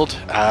shield,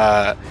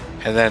 and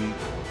then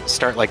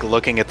start like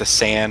looking at the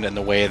sand and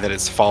the way that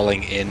it's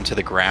falling into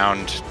the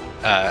ground,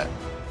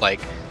 like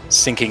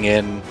sinking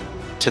in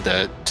to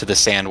the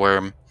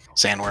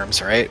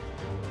sandworms, right?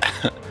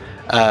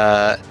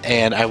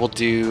 And I will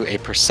do a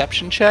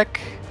perception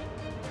check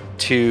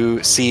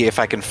to see if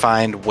I can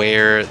find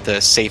where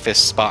the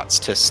safest spots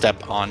to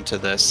step onto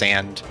the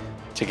sand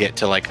to get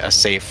to like a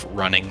safe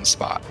running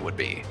spot would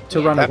be. To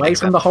Yeah. run That away makes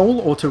from sense. the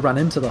hole or to run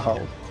into the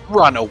hole?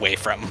 Run away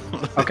from.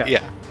 Okay.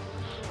 Yeah.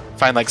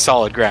 Find like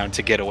solid ground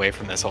to get away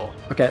from this hole.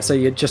 Okay, so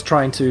you're just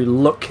trying to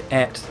look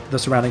at the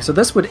surroundings. So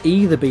this would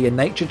either be a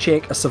nature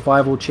check, a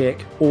survival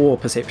check, or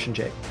perception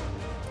check.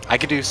 I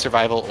could do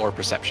survival or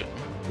perception.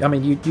 I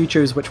mean, you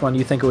choose which one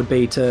you think it would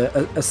be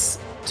to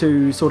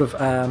sort of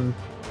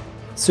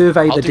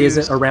survey I'll the do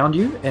desert around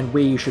you and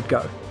where you should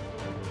go.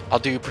 I'll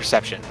do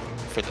perception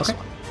for this Okay.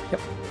 one. Yep.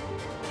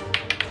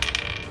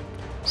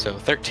 So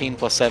 13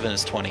 plus 7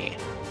 is 20.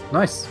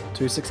 Nice.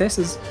 2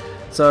 successes.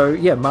 So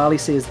yeah, Marley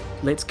says,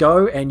 let's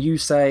go, and you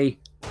say,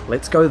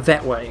 let's go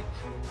that way.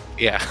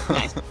 Yeah.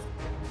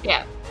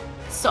 Yeah.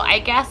 So I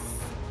guess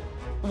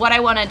what I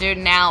want to do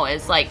now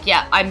is like,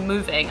 yeah, I'm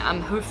moving,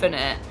 I'm hoofing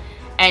it,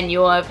 and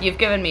you've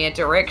given me a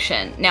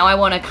direction. Now I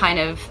want to kind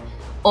of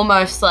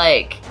almost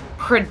like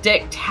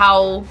predict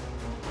how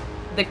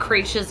the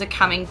creatures are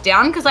coming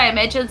down, because I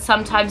imagine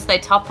sometimes they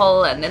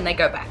topple and then they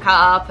go back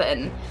up,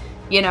 and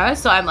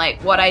so I'm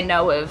like, what I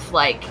know of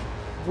like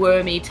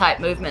wormy type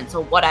movements,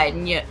 or what I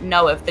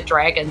know of the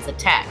dragon's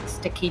attacks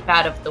to keep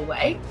out of the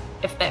way,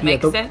 if that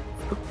makes sense.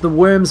 The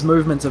worm's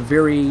movements are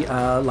very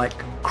like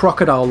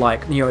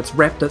crocodile-like. It's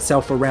wrapped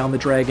itself around the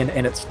dragon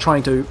and it's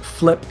trying to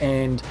flip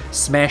and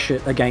smash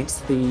it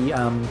against the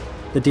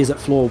desert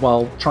floor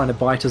while trying to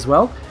bite as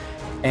well.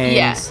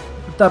 And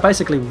they're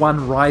basically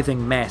one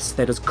writhing mass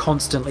that is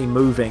constantly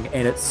moving,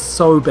 and it's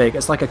so big.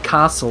 It's like a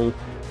castle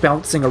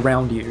bouncing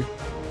around you.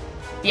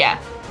 Yeah.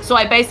 So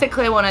I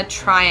basically want to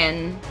try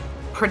and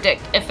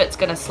predict if it's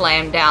going to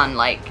slam down.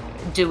 Like,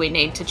 do we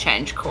need to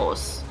change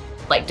course?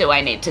 Like, do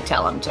I need to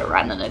tell him to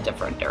run in a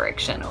different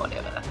direction or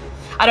whatever?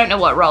 I don't know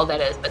what roll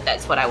that is, but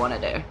that's what I want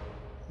to do.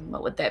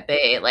 What would that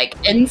be? Like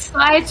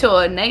insight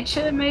or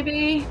nature,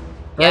 maybe?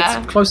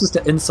 That's closest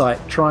to insight.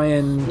 Try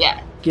and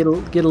get a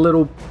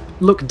little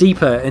look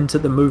deeper into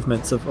the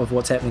movements of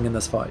what's happening in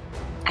this fight.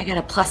 I got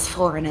a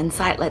 +4 in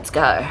insight. Let's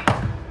go.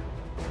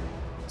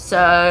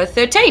 So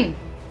 13.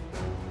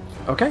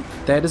 Okay,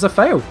 that is a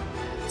fail.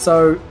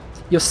 So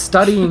you're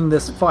studying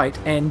this fight,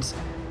 and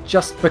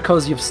just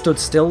because you've stood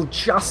still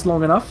just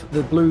long enough,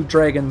 the blue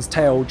dragon's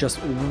tail just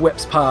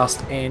whips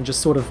past and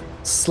just sort of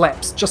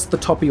slaps just the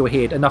top of your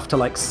head, enough to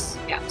like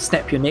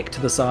snap your neck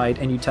to the side,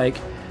 and you take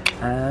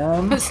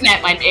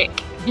snap my neck.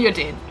 You're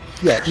dead.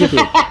 Yeah, you're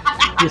dead.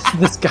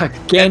 This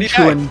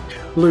gargantuan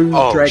blue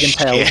dragon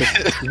tail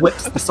just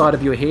whips the side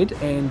of your head,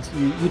 and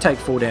you take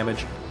 4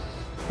 damage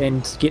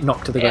and get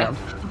knocked to the ground.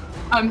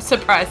 I'm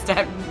surprised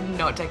I'm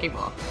not taking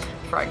more,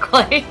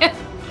 frankly.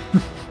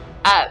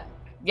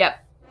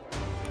 Yep.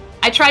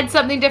 I tried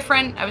something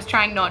different. I was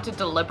trying not to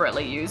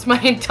deliberately use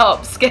my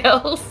top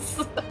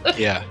skills.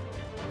 Yeah.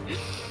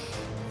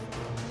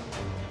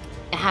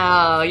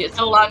 It's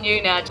all on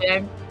you now,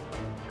 Jim.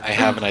 I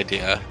have an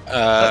idea.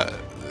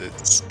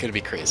 It's gonna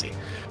be crazy.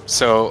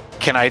 So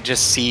can I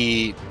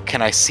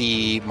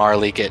see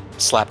Marley get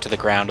slapped to the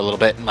ground a little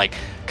bit and like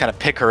kind of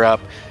pick her up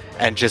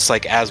and just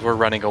like as we're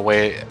running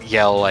away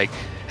yell like,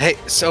 hey,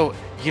 so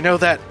you know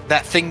that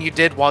thing you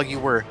did while you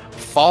were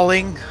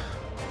falling?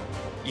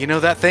 You know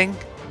that thing?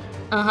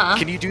 Uh-huh.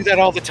 Can you do that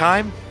all the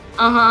time?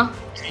 Uh-huh.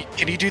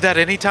 Can you do that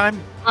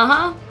anytime?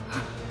 Uh-huh.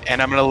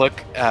 And I'm gonna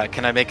look,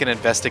 can I make an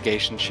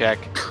investigation check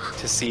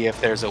to see if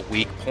there's a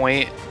weak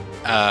point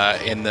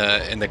in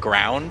the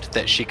ground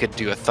that she could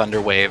do a thunder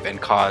wave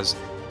and cause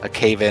a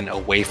cave-in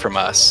away from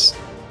us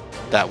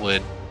that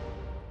would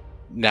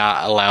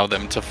not allow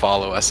them to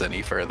follow us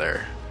any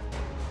further.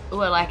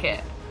 Ooh, I like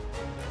it.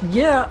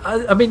 Yeah,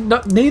 I mean,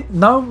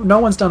 no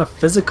one's done a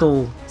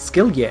physical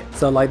skill yet,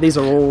 so like these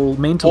are all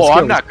mental skills.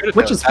 I'm not good at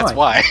which those, is that's fine.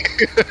 why.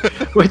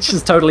 Which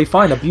is totally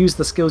fine. Abuse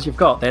the skills you've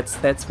got. That's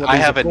what I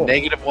these have are a for.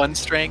 -1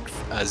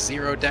 strength, a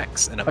 0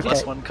 dex, and a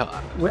 +1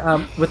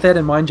 con. With that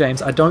in mind,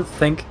 James, I don't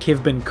think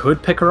Kevin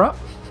could pick her up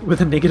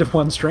with a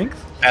 -1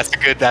 strength. That's a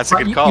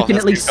good call. You can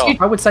at least.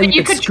 I would say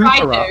you could scoop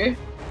try her up. to.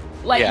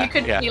 Like you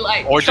could be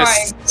like, or trying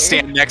just to.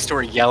 stand next to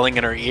her, yelling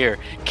in her ear.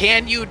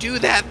 Can you do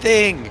that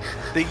thing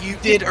that you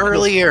did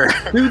earlier?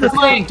 Do the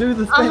thing. Do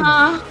the thing.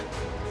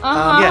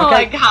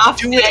 Like half.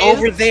 Do it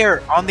over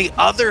there on the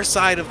other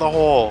side of the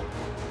hole.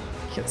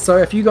 So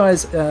if you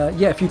guys,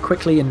 if you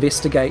quickly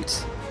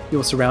investigate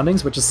your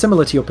surroundings, which is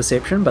similar to your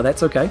perception, but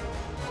that's okay,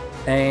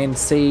 and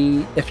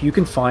see if you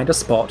can find a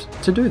spot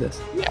to do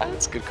this. Yeah,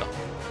 that's a good call.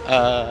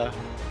 All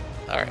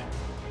right.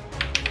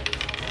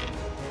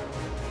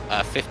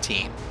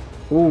 15.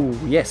 Ooh,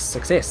 yes,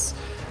 success.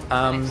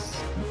 Nice.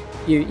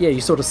 You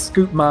sort of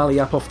scoop Marley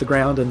up off the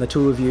ground, and the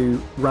two of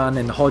you run,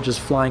 and Hodge is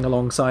flying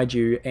alongside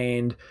you,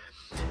 and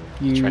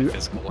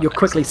you're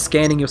quickly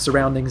scanning your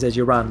surroundings as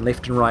you run,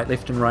 left and right,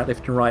 left and right,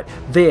 left and right.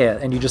 There,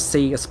 and you just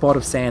see a spot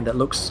of sand that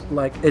looks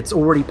like it's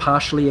already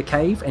partially a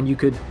cave, and you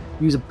could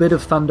use a bit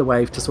of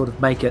Thunderwave to sort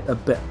of make it a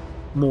bit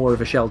more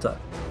of a shelter.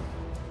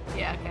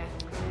 Yeah, okay.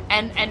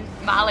 And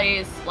Marley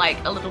is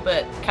like a little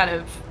bit kind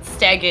of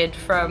staggered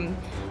from,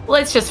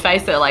 let's just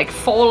face it, like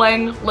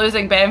falling,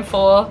 losing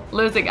Banfor,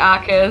 losing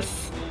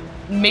Arcus,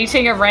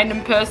 meeting a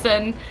random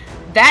person.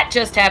 That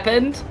just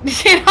happened.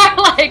 You know,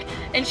 like,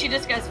 and she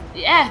just goes,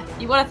 yeah,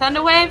 you want a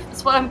thunder wave?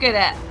 That's what I'm good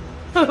at.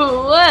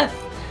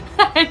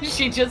 And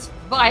she just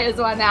fires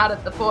one out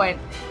at the point.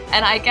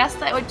 And I guess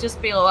that would just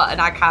be an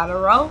Arcana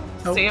roll.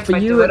 See if I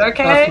do it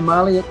okay. For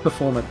Marley, it's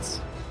performance.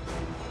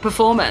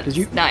 Performance.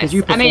 Nice.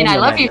 I mean, I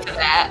love you for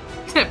that.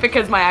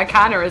 Because my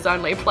Arcana is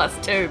only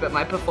 +2, but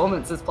my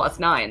performance is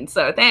 +9,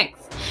 so thanks.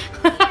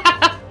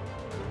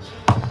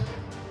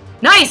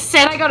 Nice!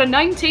 And I got a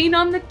 19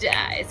 on the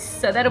dice,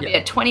 so that'll be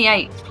a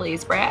 28,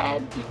 please,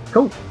 Brad.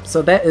 Cool.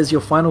 So that is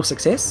your final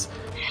success.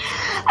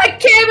 I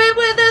came in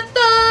with a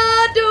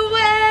thunder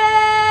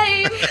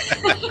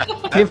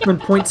wave! Kevin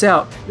points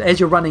out, as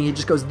you're running, he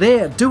just goes,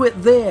 there, do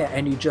it there!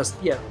 And you just,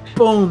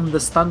 boom,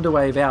 this thunder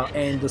wave out,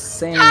 and the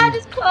sand... I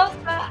just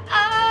closed my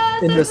eyes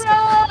the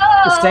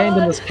sand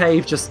in this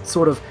cave just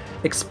sort of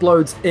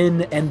explodes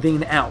in and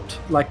then out,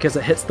 like as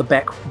it hits the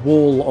back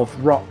wall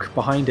of rock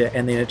behind it,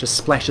 and then it just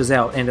splashes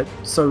out, and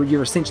so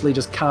you're essentially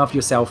just carved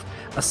yourself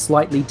a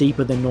slightly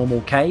deeper than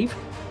normal cave,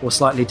 or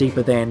slightly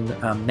deeper than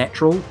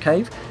natural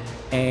cave,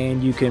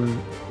 and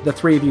the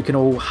three of you can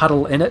all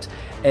huddle in it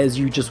as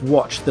you just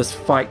watch this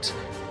fight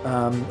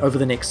over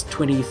the next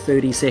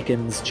 20-30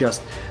 seconds,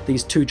 just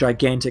these two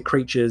gigantic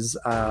creatures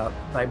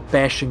like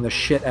bashing the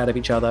shit out of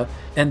each other,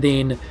 and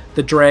then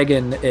the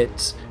dragon,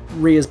 it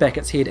rears back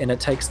its head and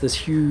it takes this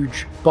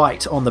huge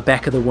bite on the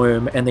back of the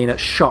worm, and then it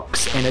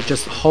shocks and it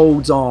just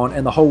holds on,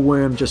 and the whole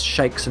worm just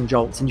shakes and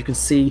jolts, and you can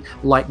see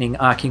lightning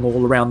arcing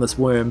all around this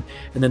worm,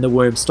 and then the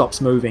worm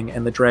stops moving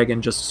and the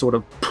dragon just sort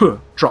of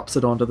drops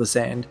it onto the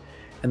sand,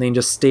 and then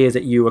just stares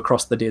at you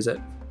across the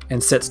desert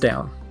and sits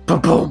down. Boom,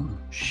 boom.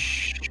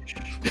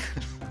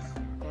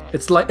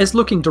 It's like it's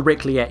looking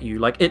directly at you,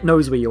 like it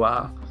knows where you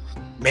are.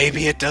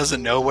 Maybe it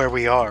doesn't know where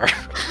we are.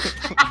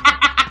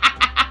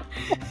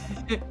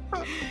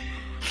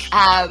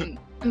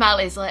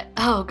 Marley's like,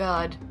 oh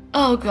god,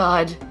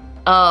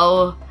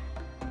 oh,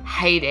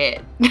 hate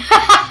it.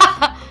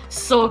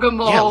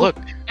 Sorgamol, Yeah, look.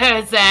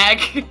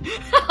 Urzag,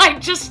 like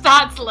just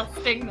starts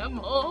listing them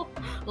all.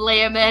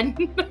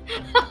 Leomon,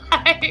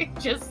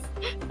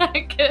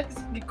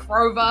 like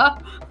Crover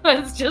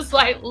is just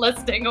like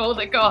listing all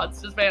the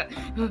gods, just being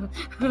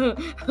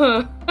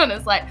and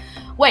it's like,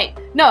 wait,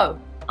 no,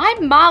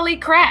 I'm Marley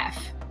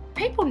Craft.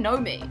 People know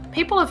me.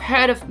 People have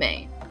heard of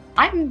me.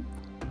 I'm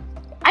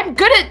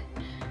good at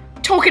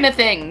talking to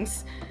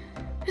things.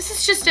 This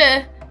is just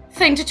a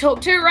thing to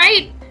talk to,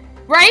 right?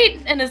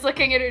 Right? And is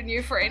looking at her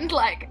new friend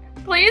like,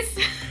 please,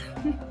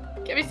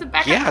 give me some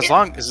backup. Yeah, as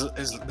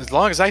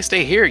long as I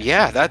stay here,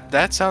 yeah,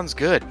 that sounds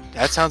good.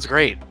 That sounds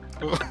great.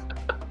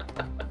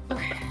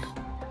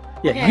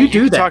 Yeah, Okay. you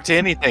do that. Talk to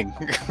anything.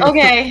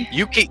 Okay.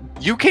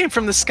 You came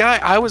from the sky.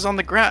 I was on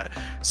the ground.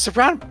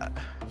 Surround.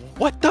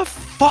 What the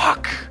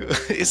fuck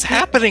is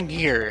happening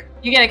here?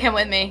 You gotta come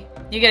with me.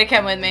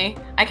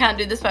 I can't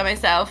do this by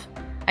myself.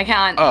 I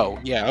can't. Oh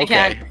yeah, I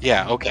okay, can't.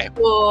 yeah, okay.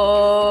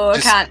 Oh,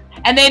 Just- I can't.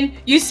 And then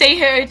you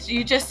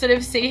just sort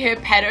of see her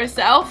pat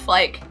herself,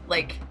 like,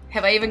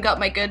 have I even got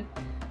my good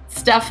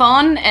stuff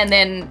on? And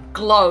then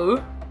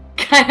glow,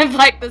 kind of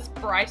like this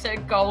brighter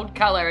gold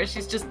color as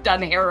she's just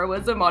done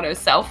heroism on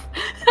herself.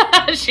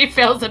 She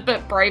feels a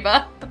bit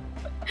braver.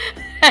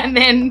 And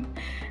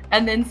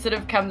then sort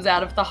of comes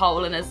out of the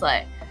hole and is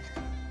like,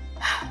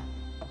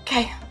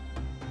 okay.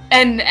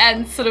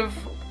 And sort of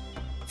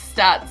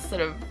starts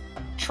sort of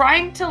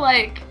trying to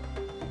like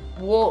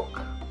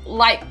walk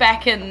like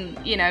back in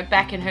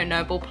her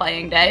noble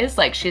playing days,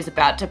 like she's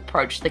about to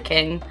approach the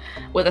king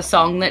with a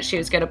song that she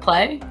was going to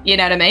play, you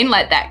know what I mean,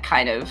 like that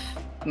kind of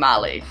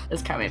Marley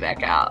is coming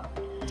back out.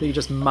 So you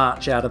just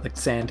march out of the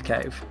sand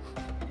cave.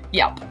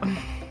 Yep.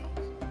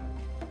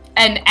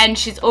 And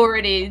she's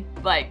already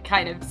like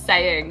kind of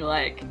saying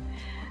like,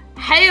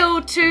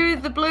 hail to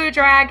the blue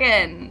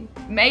dragon,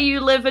 may you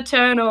live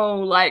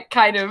eternal, like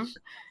kind of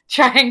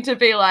trying to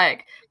be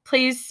like,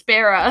 please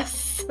spare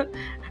us,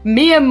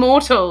 mere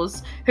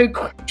mortals who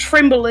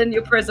tremble in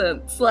your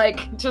presence,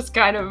 like just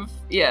kind of,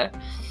 yeah.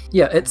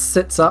 Yeah, it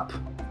sits up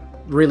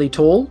really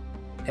tall,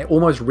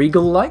 almost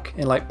regal-like,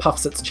 and like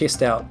puffs its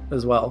chest out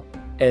as well.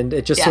 And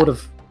it just sort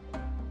of,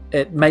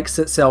 it makes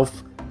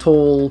itself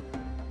tall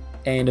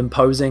and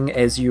imposing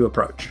as you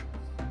approach.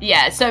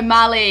 Yeah, so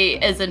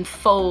Marley is in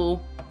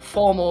full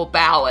formal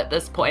bow at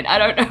this point. I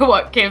don't know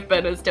what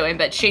Kevin is doing,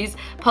 but she's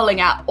pulling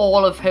out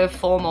all of her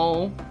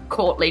formal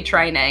courtly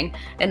training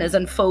and is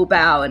in full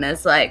bow and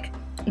is like,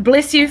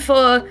 bless you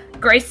for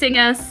gracing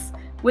us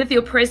with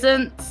your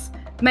presence.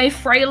 May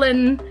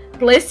Freylin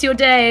bless your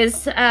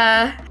days.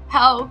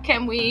 How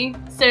can we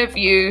serve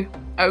you,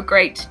 oh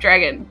great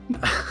dragon?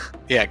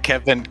 Yeah,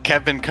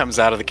 Kevin comes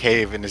out of the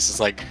cave and is just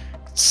like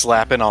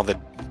slapping all the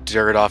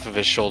dirt off of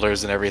his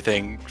shoulders and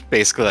everything.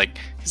 Basically, like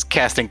he's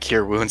casting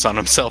cure wounds on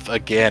himself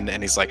again,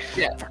 and he's like,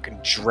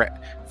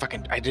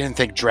 fucking, I didn't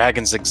think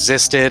dragons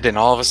existed, and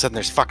all of a sudden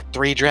there's fucking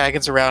 3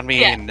 dragons around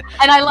me, and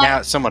I like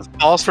now someone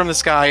falls from the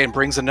sky and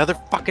brings another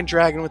fucking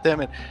dragon with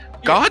them, and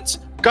gods,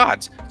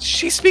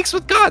 she speaks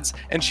with gods,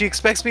 and she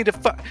expects me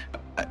to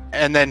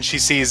and then she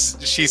sees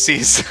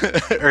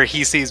or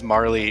he sees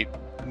Marley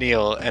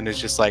kneel and is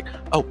just like,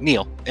 oh,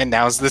 kneel, and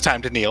now's the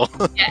time to kneel.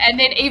 Yeah, and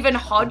then even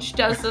Hodge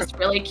does this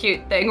really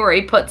cute thing where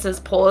he puts his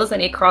paws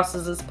and he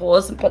crosses his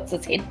paws and puts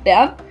his head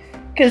down,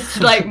 because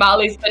like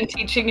Marley's been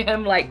teaching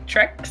him like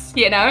tricks,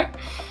 you know,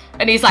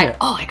 and he's like,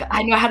 oh,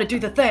 I know how to do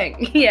the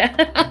thing.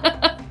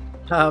 Yeah.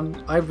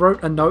 I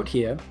wrote a note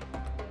here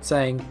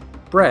saying,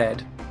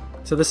 Brad,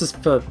 so this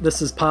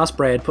is past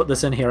Brad, put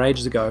this in here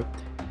ages ago.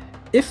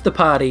 If the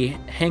party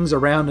hangs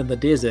around in the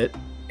desert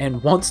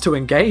and wants to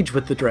engage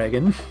with the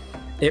dragon,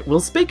 it will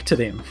speak to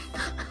them.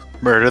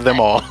 Murder them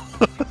all.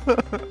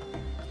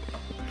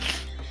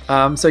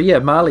 So yeah,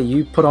 Marley,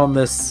 you put on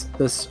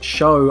this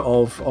show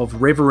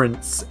of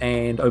reverence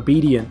and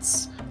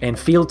obedience and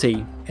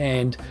fealty,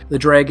 and the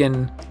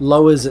dragon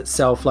lowers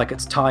itself like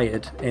it's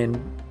tired and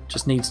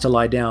just needs to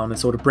lie down, and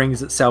sort of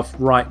brings itself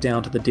right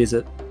down to the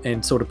desert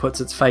and sort of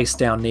puts its face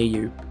down near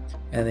you,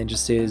 and then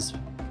just says,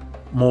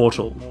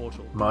 Mortal,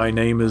 my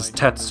name is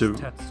Tatsu.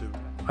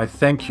 I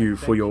thank you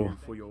for your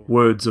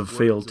words of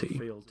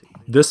fealty.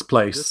 This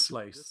place,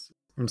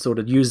 and sort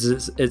of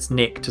uses its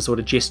neck to sort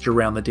of gesture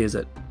around the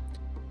desert,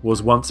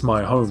 was once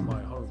my home.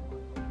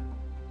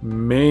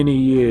 Many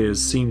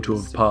years seem to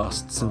have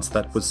passed since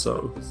that was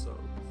so.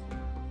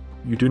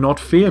 You do not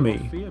fear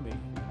me?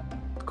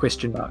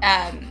 Question mark.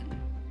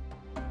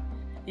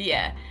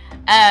 Yeah.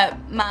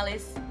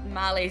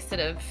 Marley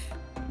sort of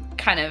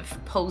kind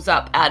of pulls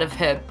up out of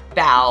her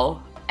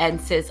bow and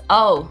says,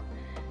 "Oh,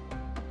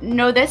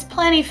 no, there's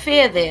plenty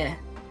fear there.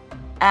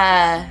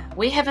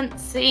 We haven't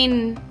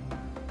seen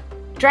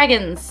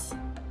dragons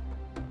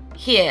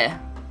here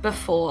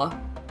before.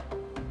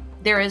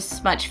 There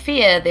is much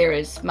fear, there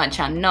is much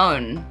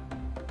unknown,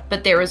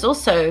 but there is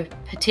also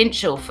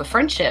potential for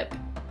friendship,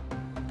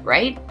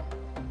 right?"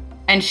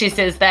 And she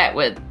says that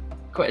with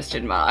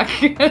question mark,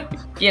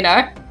 you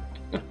know?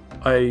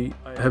 I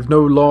have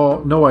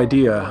no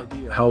idea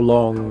how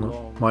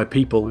long my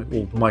people,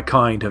 or my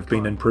kind, have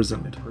been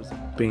imprisoned,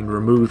 been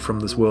removed from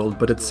this world,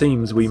 but it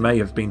seems we may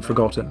have been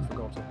forgotten.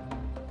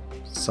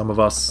 Some of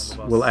us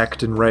will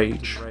act in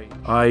rage.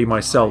 I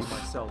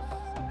myself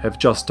have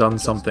just done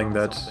something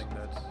that,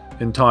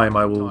 in time,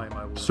 I will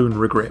soon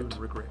regret.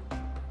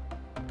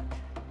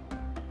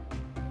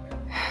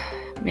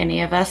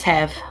 Many of us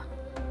have,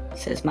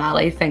 says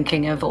Marley,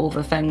 thinking of all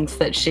the things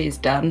that she's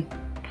done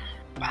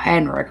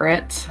and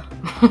regrets.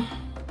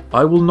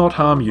 I will not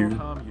harm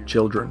you,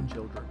 children.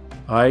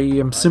 I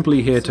am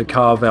simply here to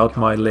carve out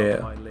my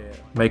lair,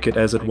 make it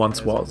as it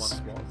once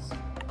was,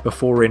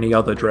 before any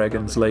other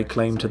dragons lay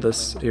claim to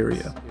this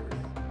area.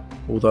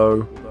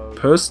 Although,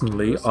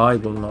 personally, I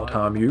will not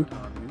harm you.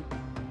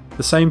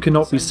 The same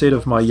cannot be said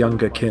of my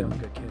younger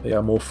kin. They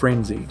are more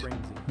frenzied,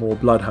 more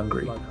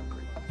blood-hungry.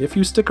 If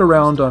you stick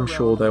around, I'm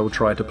sure they will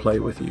try to play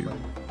with you.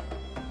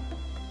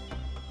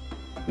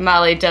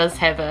 Marley does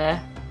have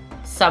a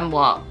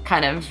somewhat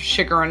kind of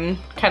chagrin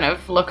kind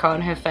of look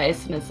on her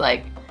face and is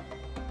like,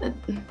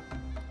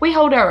 "We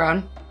hold our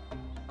own.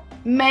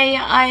 May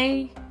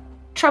I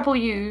trouble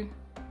you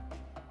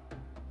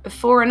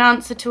for an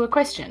answer to a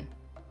question?"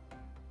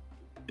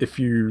 If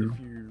you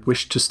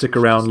wish to stick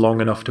around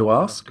long enough to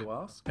ask,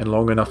 and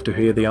long enough to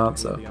hear the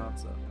answer,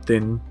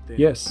 then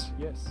yes.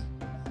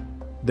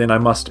 Then I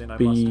must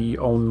be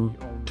on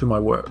to my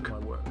work.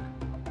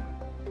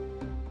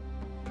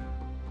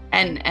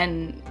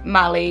 And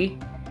Marley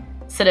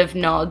sort of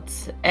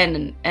nods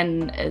and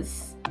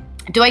is...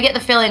 Do I get the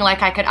feeling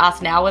like I could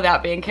ask now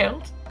without being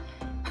killed?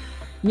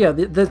 Yeah,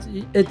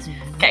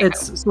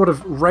 it's sort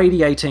of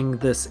radiating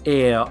this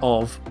air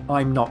of,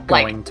 I'm not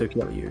going to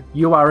kill you.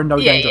 You are in no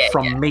danger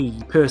from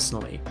me,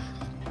 personally.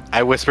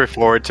 I whisper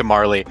forward to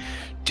Marley,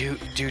 do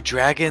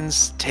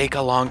dragons take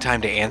a long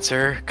time to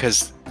answer?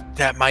 Because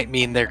that might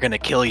mean they're going to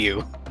kill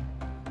you.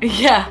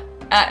 Yeah,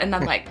 and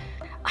I'm like,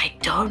 I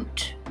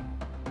don't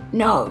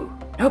know.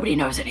 Nobody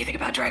knows anything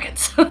about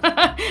dragons.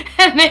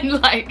 And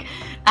then, like,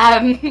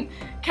 kind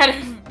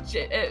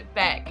of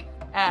back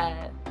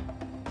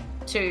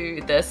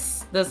to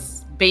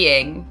this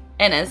being,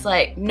 and it's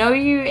like, know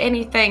you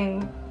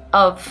anything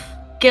of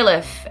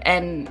Gilif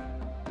and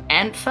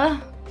Ampha?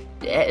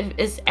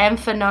 Is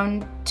Ampha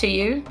known to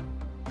you?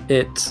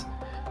 It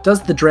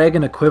does the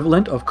dragon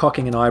equivalent of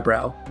cocking an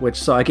eyebrow,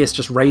 which, so I guess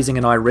just raising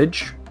an eye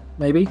ridge,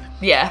 maybe?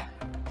 Yeah.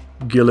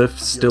 Gilif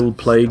still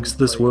plagues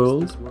this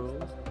world?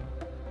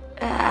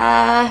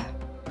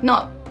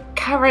 Not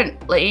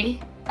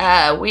currently.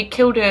 We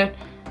killed her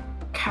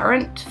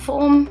current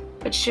form,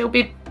 but she'll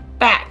be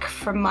back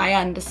from my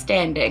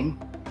understanding.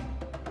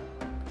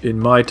 In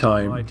my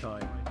time,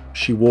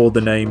 she wore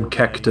the name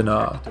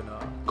Cactanar,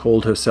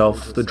 called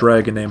herself the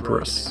Dragon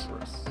Empress.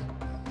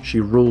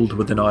 She ruled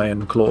with an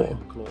iron claw.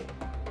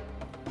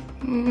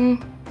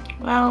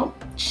 Well,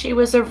 she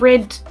was a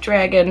red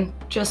dragon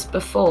just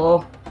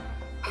before.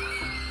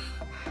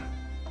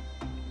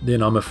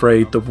 Then I'm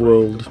afraid the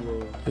world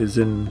is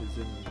in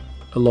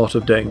a lot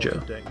of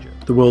danger.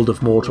 The world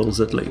of mortals,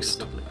 at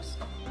least.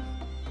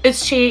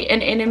 Is she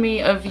an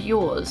enemy of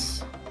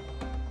yours?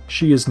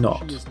 She is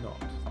not.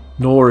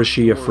 Nor is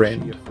she a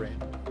friend.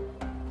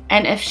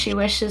 And if she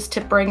wishes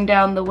to bring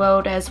down the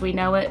world as we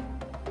know it,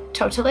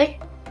 totally?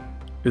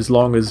 As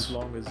long as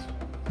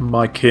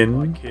my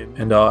kin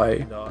and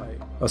I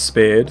are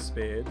spared,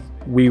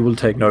 we will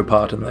take no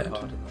part in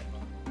that.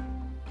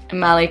 And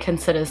Marley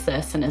considers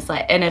this and is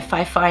like, and if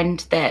I find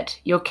that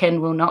your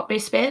kin will not be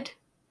spared,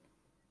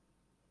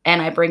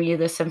 and I bring you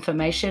this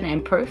information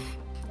and proof?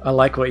 I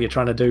like what you're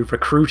trying to do,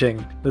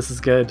 recruiting. This is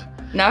good.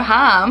 No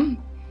harm.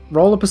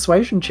 Roll a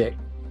persuasion check.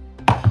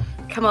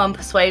 Come on,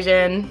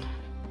 persuasion.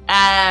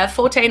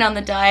 14 on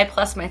the die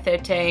plus my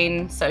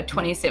 13, so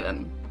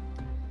 27.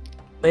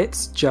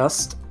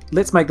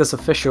 Let's make this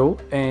official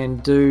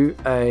and do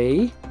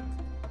a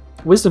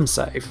wisdom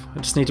save. I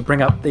just need to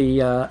bring up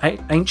the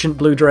ancient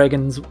blue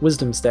dragon's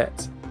wisdom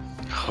stats.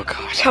 Oh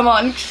god. Come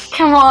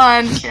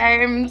on,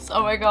 James.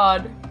 Oh my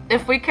god.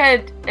 If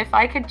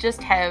I could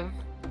just have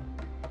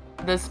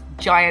this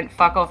giant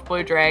fuck off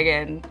blue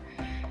dragon.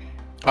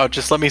 Oh,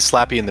 just let me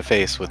slap you in the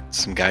face with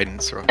some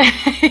guidance.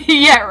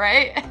 Yeah,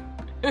 right?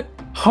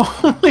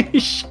 Holy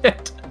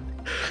shit.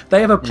 They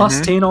have a plus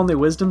 10 on their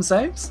wisdom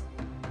saves?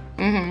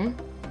 Mm-hmm.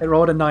 It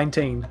rolled a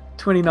 19.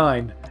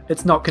 29.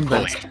 It's not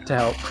convinced to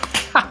help.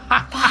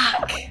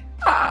 Fuck.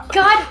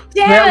 God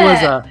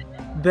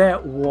damn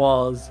That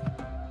was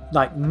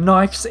like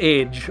knife's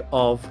edge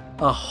of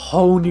a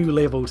whole new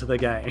level to the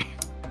game.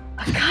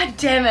 God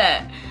damn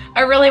it.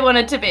 I really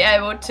wanted to be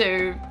able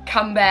to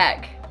come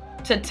back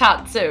to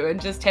Tatsu and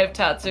just have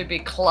Tatsu be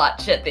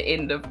clutch at the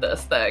end of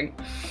this thing.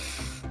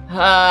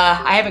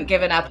 I haven't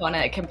given up on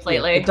it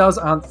completely. Yeah, it does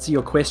answer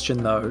your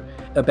question though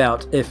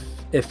about if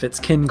its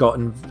kin got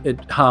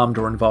harmed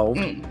or involved.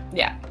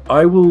 Yeah.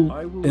 I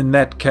will, in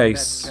that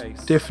case,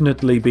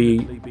 definitely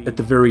be, at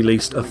the very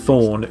least, a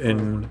thorn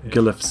in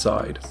Gilif's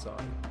side.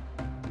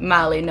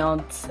 Marley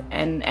nods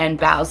and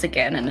bows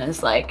again and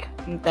is like,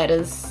 that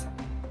is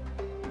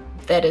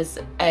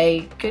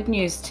a good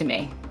news to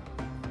me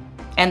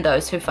and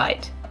those who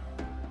fight.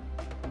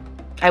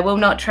 I will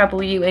not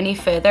trouble you any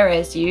further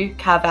as you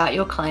carve out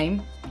your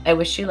claim. I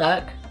wish you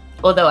luck,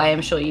 although I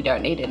am sure you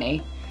don't need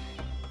any.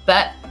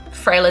 But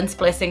Freyland's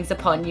blessings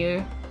upon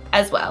you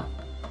as well.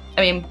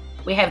 I mean,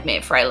 we have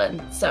met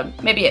Freyland, so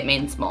maybe it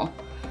means more.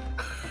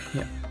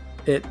 Yeah,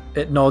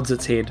 it nods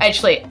its head.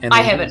 Actually,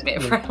 I haven't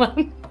met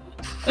Freyland.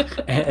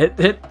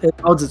 it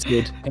nods its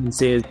head and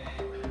says,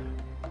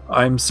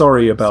 I'm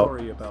sorry about...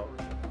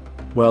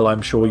 Well,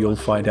 I'm sure you'll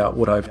find out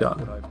what I've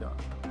done.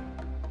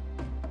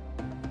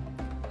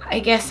 I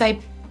guess I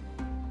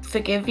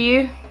forgive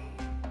you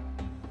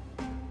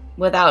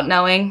without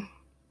knowing,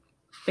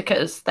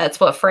 because that's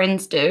what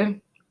friends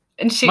do.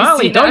 And she's,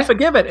 Marley, don't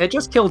forgive it. It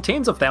just killed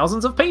tens of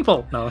thousands of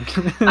people. No,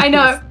 I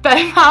know, but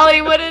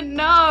Marley wouldn't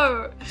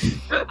know.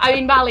 I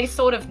mean, Marley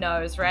sort of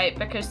knows, right?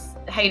 Because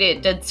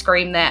Haydet did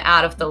scream that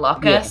out of the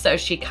locker, so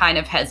she kind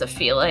of has a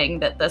feeling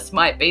that this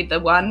might be the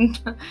one.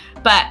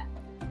 But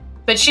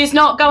she's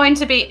not going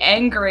to be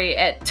angry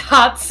at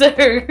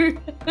Tatsu.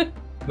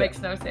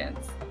 Makes no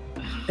sense.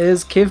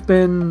 Is Kev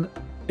been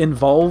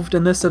involved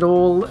in this at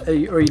all?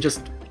 Or are you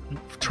just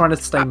trying to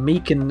stay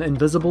meek and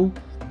invisible?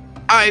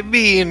 I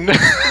mean,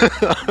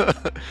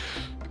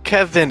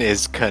 Kevin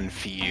is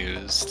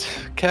confused.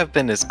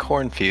 Kevin is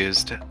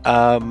cornfused.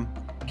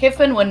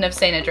 Kevin wouldn't have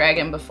seen a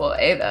dragon before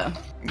either.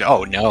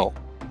 Oh, no.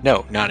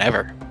 No, not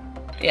ever.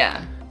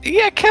 Yeah.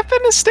 Yeah,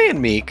 Kevin is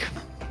staying meek.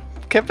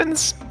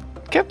 Kevin's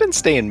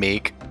staying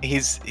meek.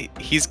 He's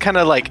kind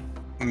of like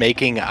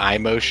making eye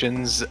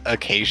motions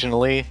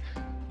occasionally.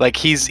 Like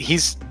he's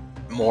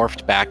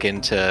morphed back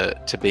into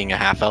being a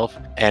half elf,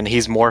 and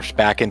he's morphed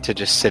back into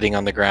just sitting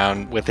on the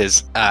ground with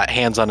his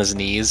hands on his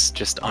knees,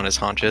 just on his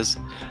haunches,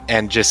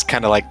 and just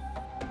kind of like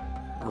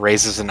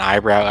raises an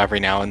eyebrow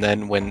every now and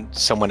then when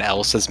someone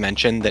else is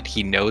mentioned that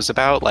he knows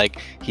about. Like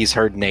he's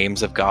heard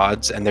names of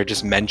gods and they're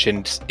just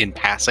mentioned in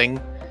passing.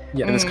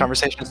 In this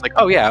conversation, it's like,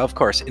 oh yeah, of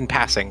course, in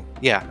passing,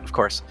 yeah, of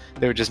course.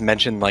 They would just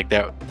mention like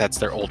that's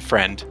their old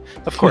friend.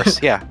 Of course,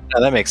 yeah,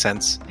 no, that makes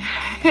sense.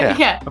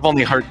 Yeah. I've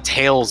only heard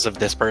tales of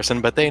this person,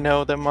 but they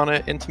know them on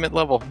an intimate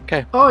level.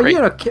 Okay. Oh, great.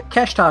 yeah,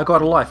 Kashtar,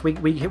 God of Life.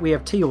 We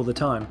have tea all the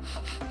time.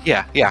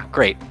 Yeah,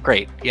 great,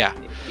 yeah.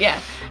 Yeah.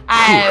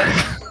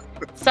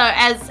 So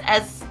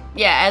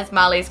as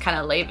Marley's kind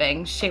of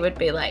leaving, she would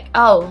be like,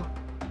 oh,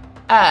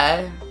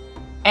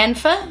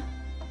 Anfa,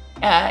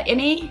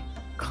 any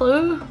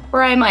clue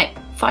where I might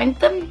find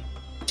them?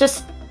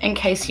 Just in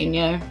case you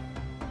know.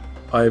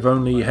 I've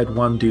only had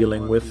one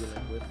dealing with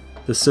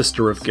the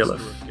sister of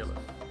Gilif.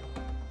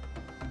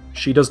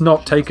 She does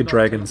not take a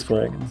dragon's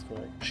form.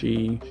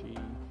 She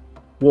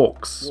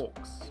walks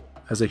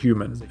as a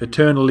human,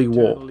 eternally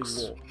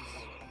walks.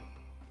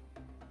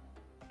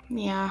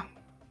 Yeah.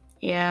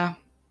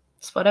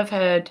 That's what I've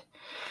heard.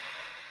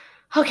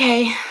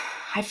 Okay,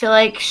 I feel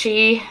like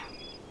she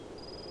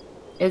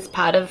is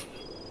part of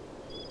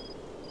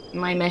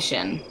my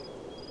mission.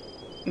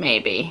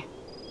 Maybe.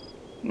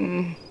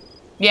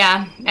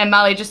 Yeah, and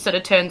Marley just sort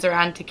of turns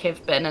around to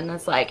Kevin and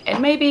is like,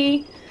 and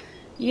maybe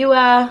you,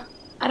 I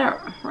don't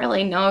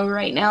really know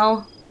right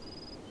now.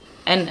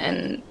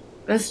 And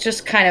it's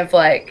just kind of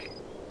like,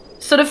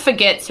 sort of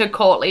forgets her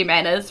courtly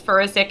manners for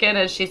a second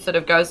as she sort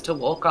of goes to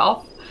walk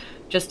off.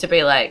 Just to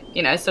be like,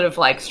 sort of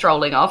like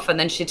strolling off. And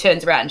then she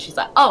turns around and she's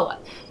like, oh,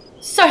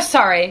 so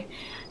sorry.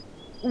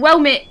 Well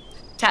met,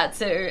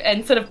 Tatsu.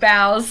 And sort of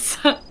bows.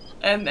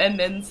 and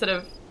then sort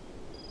of,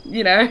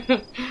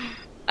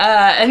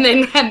 and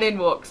then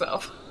walks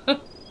off.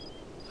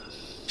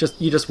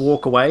 You just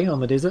walk away on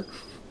the desert?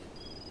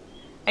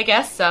 I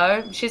guess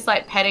so. She's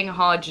like patting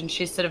Hodge and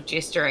she's sort of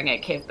gesturing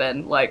at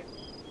Kevin, like,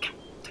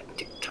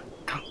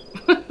 come.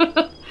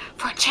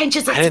 For it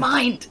changes its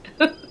mind.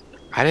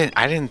 I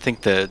didn't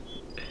think the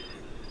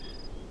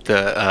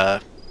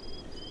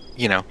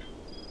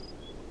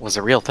was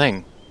a real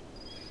thing.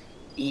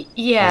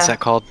 Yeah. What's that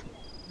called?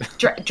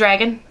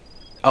 Dragon.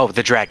 Oh,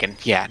 the dragon.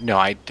 Yeah. No,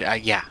 I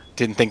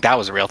didn't think that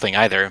was a real thing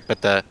either.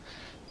 But the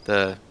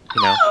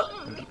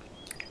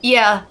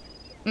Yeah.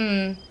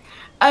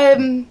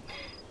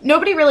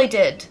 Nobody really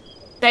did.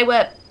 They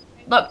were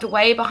locked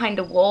away behind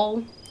a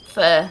wall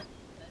for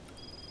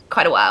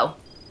quite a while.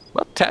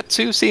 Well,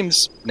 Tatsu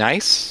seems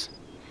nice.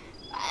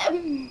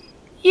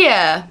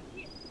 Yeah.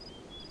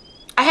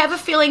 I have a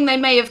feeling they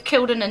may have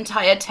killed an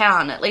entire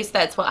town. At least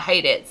that's what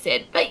Haydet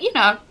said. But,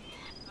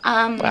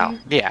 Well,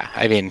 yeah.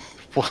 I mean,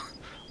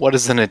 what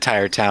is an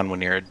entire town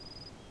when you're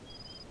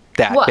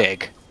that What?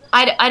 big?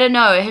 I don't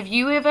know. Have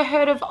you ever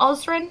heard of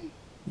Osrin?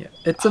 Yeah,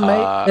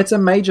 it's a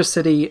major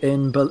city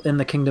in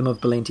the kingdom of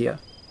Valentia.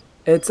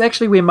 It's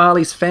actually where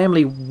Marley's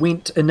family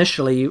went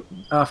initially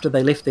after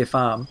they left their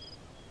farm.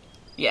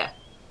 Yeah.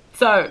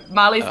 So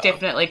Marley's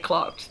definitely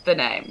clocked the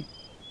name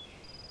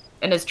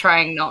and is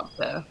trying not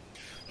to.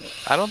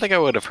 I don't think I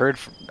would have heard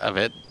of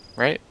it,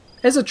 right?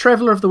 As a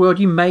traveller of the world,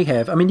 you may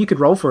have. I mean, you could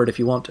roll for it if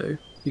you want to.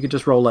 You could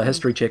just roll a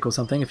history check or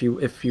something if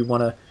you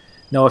want to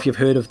know if you've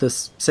heard of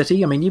this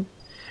city. I mean,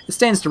 it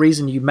stands to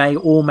reason you may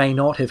or may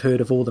not have heard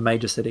of all the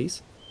major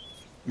cities.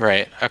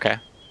 Right. Okay.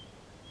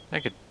 I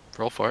could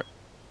roll for it.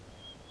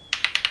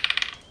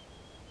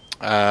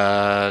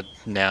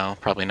 No,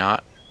 probably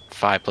not.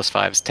 5 plus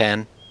 5 is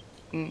 10.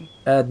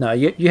 No,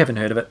 you haven't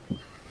heard of it.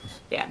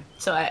 Yeah.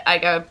 So I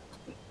go,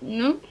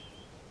 no,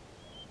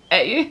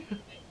 at you.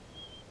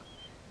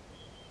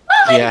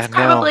 Well, Yeah,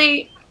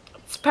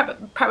 it's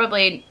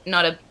probably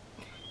not a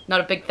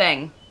big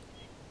thing.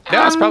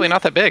 No, it's probably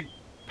not that big.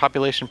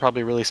 Population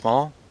probably really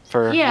small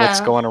for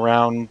what's going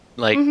around.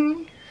 Like,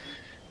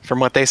 from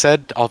what they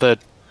said, all the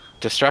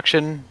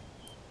destruction.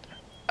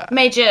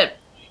 Major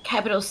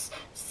capital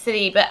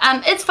city, but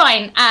it's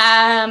fine.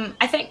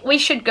 I think we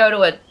should go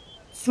to a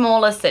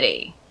smaller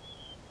city.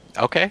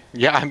 Okay.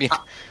 Yeah, I mean,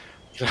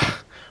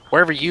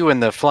 wherever you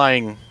and the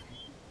flying.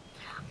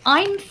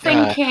 I'm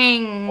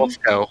thinking. Let's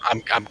go.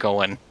 I'm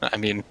going. I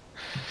mean,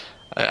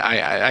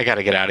 I got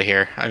to get out of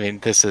here. I mean,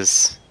 this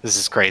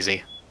is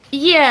crazy.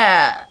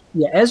 Yeah.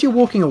 Yeah, as you're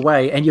walking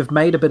away and you've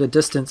made a bit of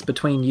distance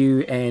between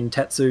you and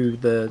Tatsu,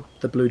 the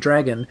blue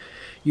dragon,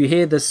 you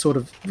hear this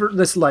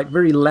like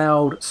very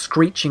loud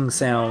screeching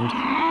sound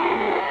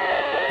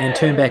and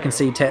turn back and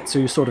see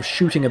Tatsu sort of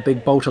shooting a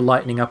big bolt of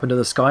lightning up into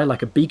the sky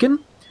like a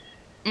beacon.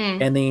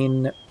 And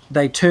then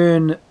they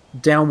turn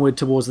downward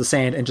towards the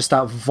sand and just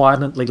start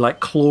violently like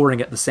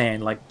clawing at the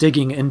sand, like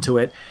digging into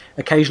it,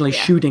 occasionally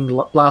shooting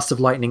blasts of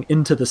lightning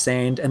into the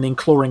sand and then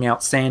clawing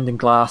out sand and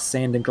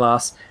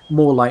glass,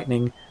 more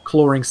lightning,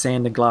 clawing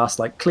sand and glass,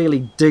 like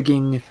clearly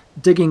digging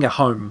a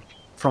home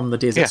from the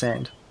desert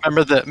sand.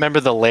 Remember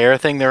the lair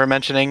thing they were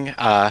mentioning?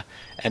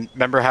 And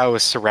remember how it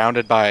was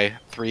surrounded by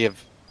 3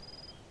 of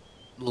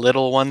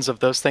little ones of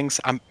those things?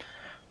 I'm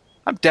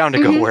down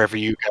to go wherever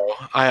you go.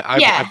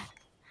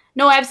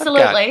 No,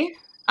 absolutely.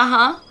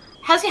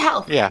 How's your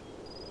health? Yeah.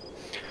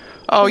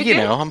 Oh, you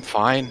know, I'm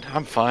fine.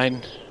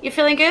 You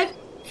feeling good?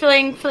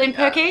 Feeling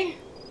perky?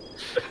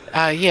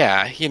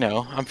 Yeah, you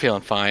know, I'm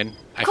feeling fine.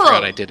 I Cool.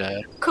 forgot I did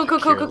a...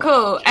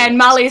 Cool. And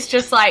Molly's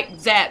just like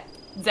zap,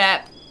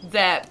 zap,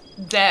 zap,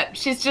 zap.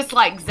 She's just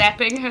like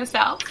zapping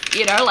herself,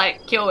 you know,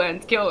 like kill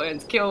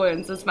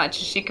wounds as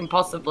much as she can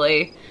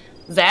possibly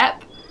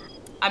zap.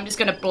 I'm just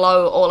gonna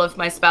blow all of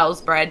my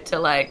spells, Brad, to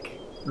like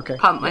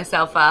pump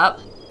myself up.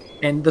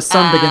 And the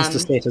sun begins to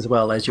set as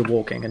well as you're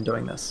walking and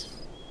doing this.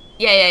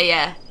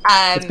 Yeah.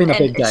 It's been a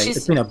big day.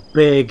 It's been a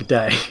big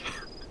day.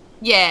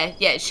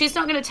 Yeah. She's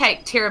not going to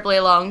take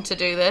terribly long to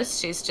do this.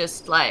 She's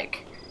just,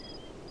 like,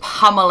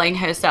 pummeling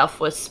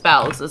herself with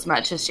spells as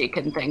much as she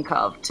can think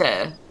of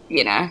to,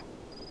 you know,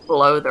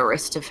 blow the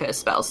rest of her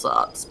spell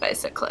slots,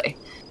 basically.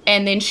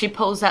 And then she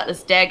pulls out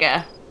this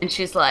dagger, and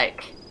she's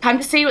like, time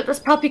to see what this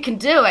puppy can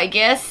do, I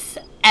guess.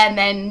 And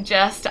then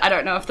just, I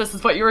don't know if this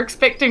is what you were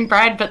expecting,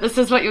 Brad, but this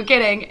is what you're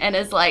getting, and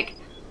is like,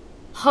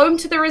 home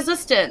to the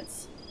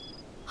resistance,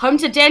 home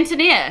to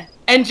Dantoneer,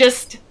 and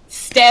just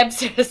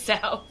stabs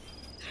herself,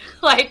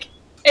 like,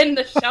 in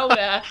the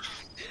shoulder,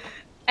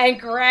 and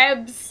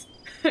grabs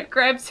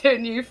her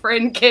new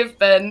friend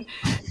Kevin,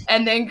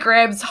 and then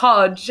grabs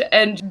Hodge,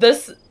 and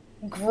this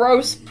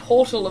gross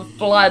portal of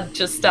blood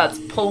just starts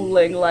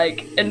pooling,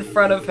 like, in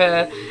front of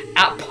her,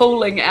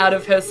 pooling out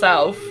of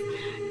herself,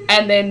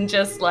 and then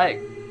just, like,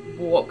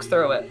 walks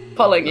through it,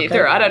 pulling you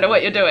through. I don't know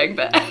what you're doing,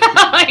 but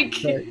like...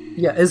 So,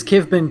 yeah, is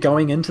Kevin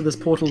going into this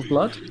portal of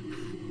blood?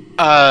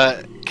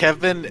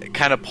 Kevin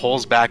kind of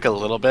pulls back a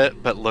little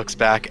bit, but looks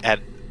back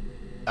at...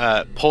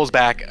 pulls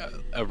back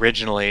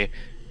originally,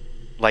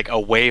 like,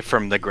 away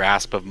from the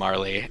grasp of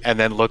Marley, and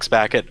then looks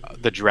back at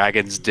the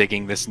dragons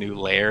digging this new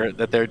lair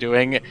that they're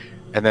doing,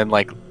 and then,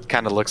 like,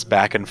 kind of looks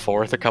back and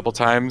forth a couple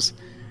times,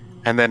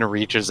 and then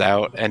reaches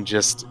out and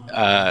just,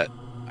 I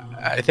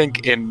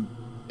think in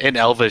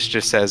Elvish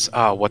just says,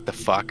 "Oh, what the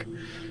fuck,"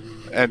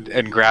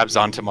 and grabs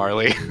onto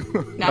Marley.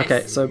 Nice.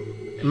 Okay, so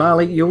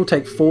Marley, you'll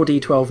take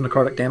 4d12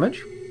 necrotic damage.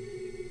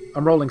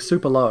 I'm rolling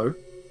super low.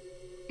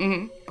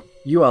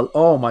 You are,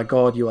 oh my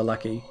god, you are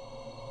lucky.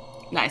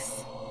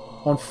 Nice.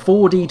 On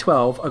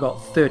 4d12, I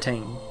got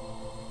 13.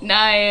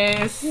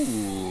 Nice.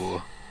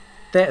 Ooh.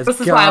 That is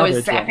This is why I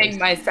was garbage, zapping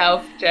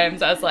myself,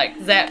 James. I was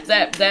like, zap,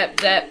 zap, zap,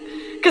 zap.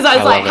 Because I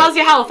was like, how's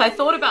your health? I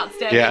thought about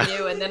stabbing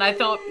you, and then I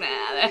thought,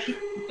 nah,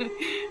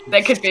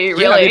 that could be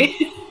really...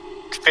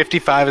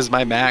 55 is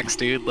my max,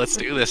 dude. Let's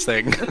do this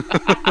thing.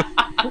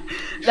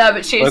 No,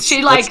 but she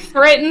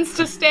threatens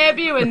to stab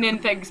you and then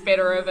thinks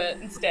better of it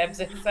and stabs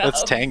herself.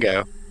 Let's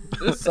tango.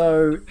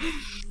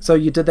 So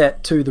you did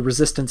that to the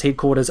Resistance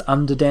headquarters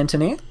under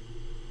Dantoneer?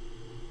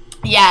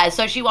 Yeah,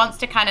 so she wants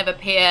to kind of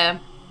appear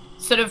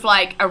sort of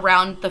like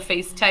around the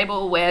feast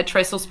table where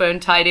Trestle Spoon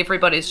tied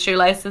everybody's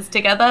shoelaces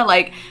together,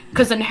 like,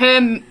 because in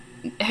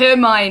her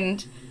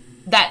mind,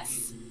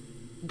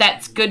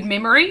 that's good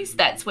memories.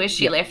 That's where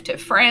she left her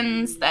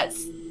friends.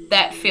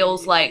 That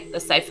feels like the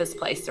safest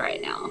place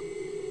right now.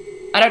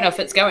 I don't know if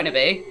it's going to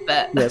be,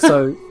 but Yeah,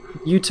 so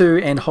you two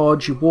and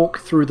Hodge, you walk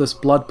through this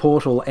blood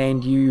portal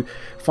and you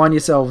find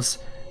yourselves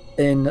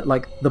in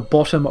like the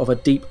bottom of a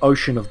deep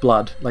ocean of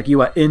blood. Like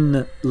you are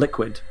in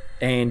liquid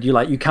and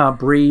you can't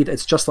breathe.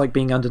 It's just like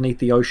being underneath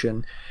the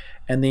ocean.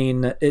 And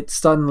then it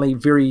suddenly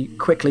very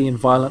quickly and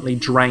violently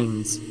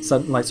drains. So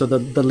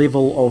the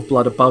level of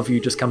blood above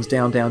you just comes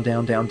down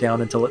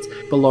until it's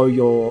below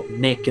your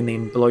neck and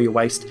then below your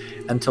waist,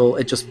 until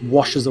it just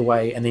washes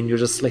away, and then you're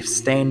just left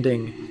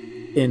standing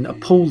in a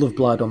pool of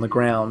blood on the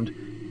ground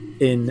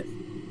in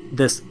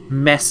this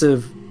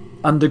massive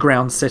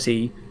underground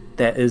city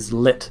that is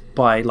lit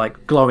by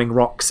like glowing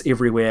rocks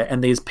everywhere,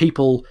 and there's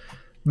people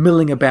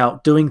milling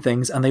about doing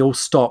things, and they all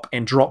stop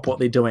and drop what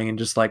they're doing and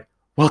just like,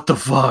 what the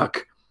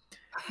fuck?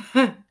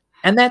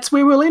 And that's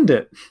where we'll end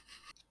it.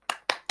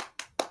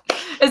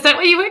 Is that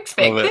what you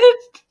expected?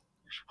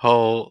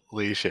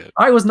 Holy shit.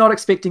 I was not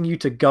expecting you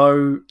to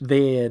go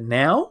there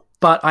now,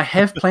 but I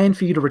have planned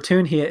for you to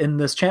return here in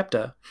this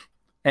chapter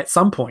at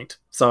some point.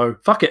 So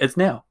fuck it, it's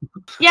now.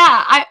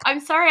 Yeah, I'm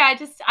sorry.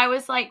 I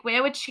was like,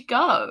 where would she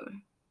go?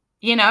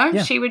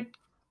 Yeah. She would.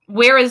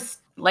 Where is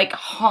like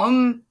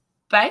home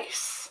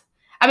base?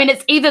 I mean,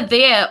 it's either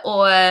there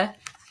or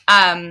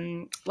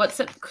what's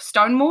it,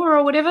 Stonemore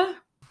or whatever.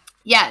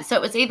 Yeah, so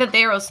it was either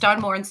there or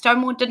Stonemore, and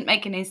Stonemore didn't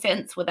make any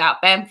sense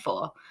without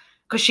Bamfor,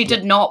 because she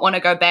did not want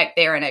to go back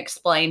there and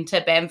explain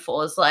to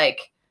Bamfor's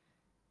like,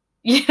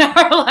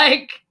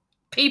 like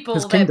people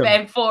His that kingdom.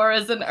 Bamfor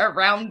isn't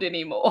around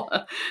anymore.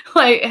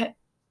 Like,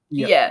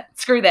 yeah,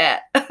 screw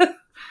that.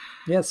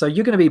 Yeah, so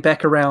you're going to be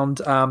back around.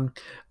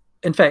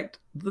 In fact,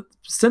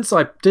 since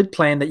I did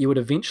plan that you would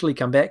eventually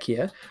come back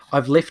here,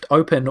 I've left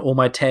open all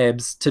my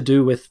tabs to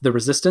do with the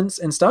Resistance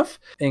and stuff,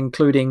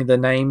 including the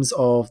names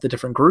of the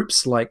different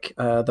groups, like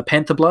the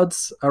Panther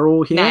Bloods are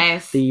all here.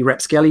 Nice. The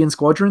Rapscallion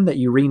Squadron that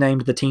you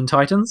renamed the Teen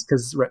Titans,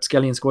 because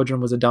Rapscallion Squadron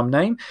was a dumb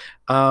name.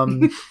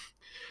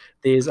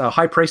 There's a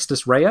High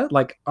Priestess Rhea.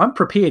 Like, I'm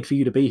prepared for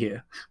you to be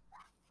here.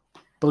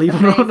 Believe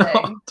it or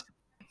not.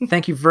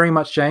 Thank you very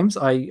much, James.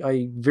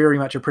 I very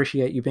much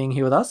appreciate you being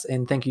here with us,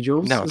 and thank you,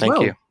 Jules, Thank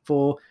you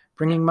for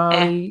bringing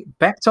Marley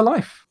back to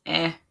life.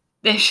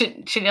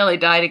 She nearly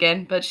died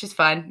again, but she's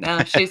fine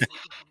now.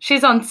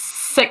 She's on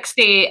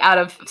 60 out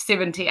of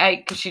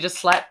 78 because she just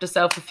slapped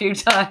herself a few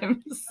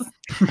times.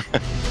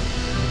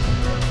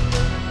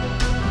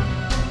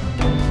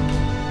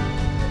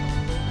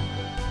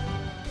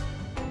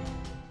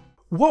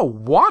 Whoa,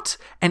 what?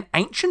 An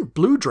ancient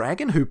blue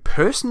dragon who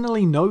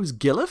personally knows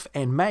Gilif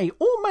and may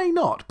or may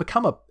not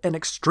become an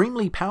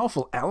extremely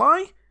powerful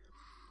ally?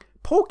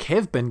 Poor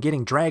Kev been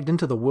getting dragged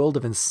into the world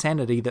of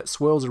insanity that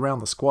swirls around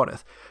the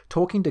Squadeth,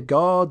 talking to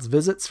gods,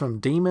 visits from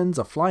demons,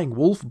 a flying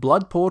wolf,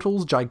 blood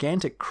portals,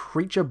 gigantic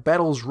creature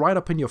battles right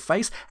up in your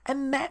face,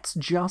 and that's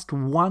just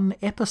one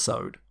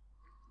episode.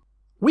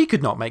 We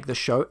could not make this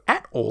show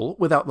at all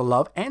without the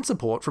love and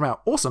support from our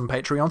awesome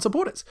Patreon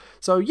supporters.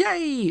 So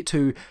yay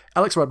to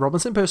Alex Rudd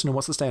Robinson, person who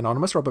wants to stay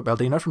anonymous, Robert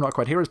Baldino from Not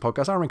Quite Heroes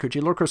podcast, Aaron Cucci,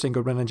 Laura Christine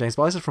Goodwin, and James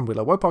Blazer from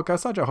Willow Woe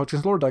podcast, Sajah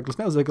Hodgkins, Laura Douglas,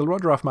 Nell Ziegler,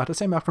 Roger Ruffmatter,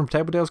 Sam Malcolm from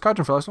Table Dales,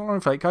 Kajan Fellows, Lauren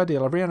Fake, Kai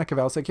Dealer, Rihanna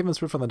Cavalsa, Kevin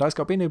Swift from the Dice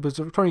God, Ben Edwards,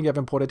 Victorian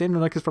Gavin Porter, Dan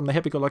Lucas from the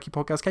Happy Go Lucky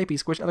podcast, KP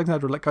Squish,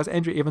 Alexander Litcos,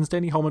 Andrew Evans,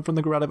 Danny Holman from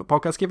the Garage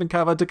podcast, Kevin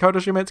Carver, Dakota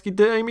Shumansky,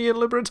 Damien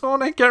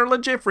Liberaton, and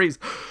Carolyn Jeffries.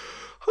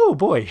 Oh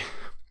boy.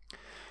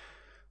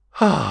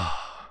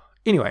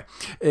 Anyway,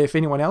 if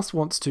anyone else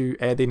wants to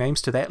add their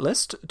names to that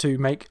list to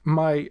make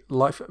my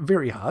life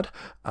very hard,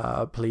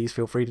 please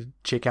feel free to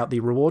check out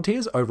the reward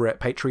tiers over at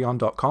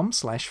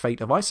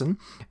patreon.com/fateofison.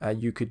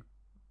 You could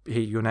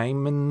hear your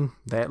name in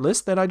that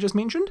list that I just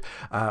mentioned,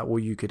 or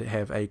you could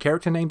have a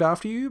character named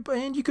after you,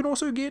 and you can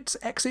also get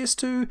access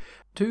to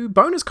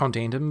bonus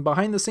content and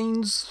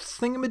behind-the-scenes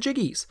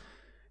thingamajiggies.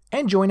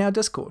 And join our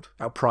Discord,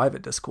 our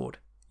private Discord.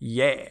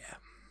 Yeah!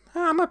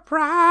 I'm a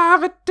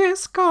private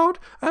Discord,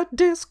 a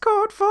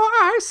Discord for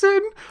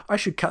Ison. I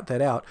should cut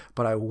that out,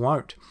 but I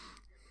won't.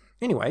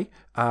 Anyway,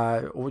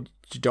 or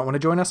you don't want to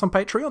join us on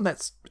Patreon,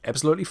 that's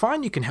absolutely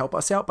fine. You can help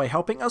us out by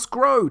helping us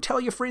grow.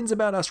 Tell your friends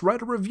about us.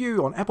 Write a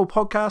review on Apple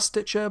Podcasts,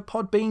 Stitcher,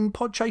 Podbean,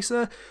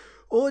 Podchaser,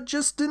 or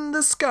just in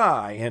the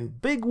sky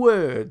and big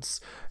words.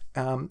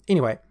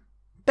 Anyway,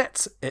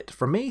 that's it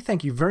from me.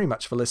 Thank you very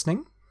much for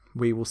listening.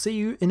 We will see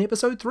you in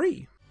episode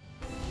 3.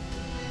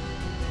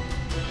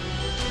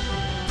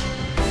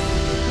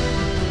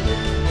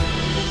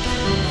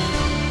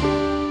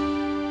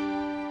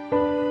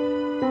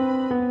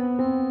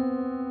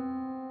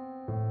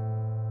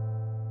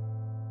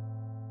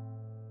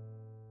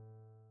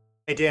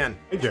 Hey, Dan.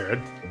 Hey,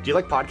 Jared. Do you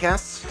like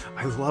podcasts?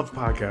 I love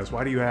podcasts.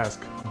 Why do you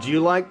ask? Do you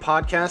like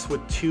podcasts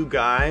with two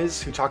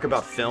guys who talk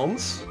about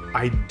films?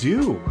 I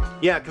do.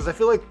 Yeah, because I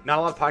feel like not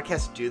a lot of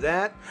podcasts do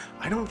that.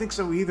 I don't think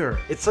so either.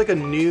 It's like a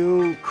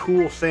new,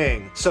 cool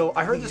thing. So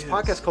I heard this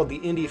podcast called The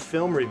Indie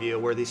Film Review,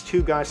 where these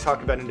two guys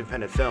talk about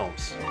independent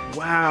films.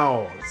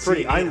 Wow.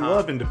 Pretty See, I neat, huh?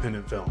 love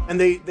independent film. And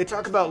they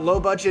talk about low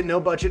budget, no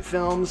budget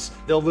films.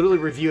 They'll literally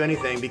review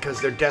anything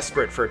because they're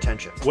desperate for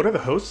attention. What are the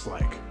hosts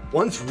like?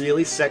 One's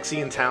really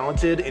sexy and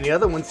talented, and the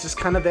other one's just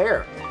kind of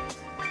there.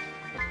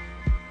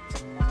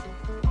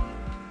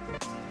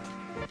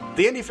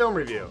 The Indie Film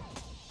Review.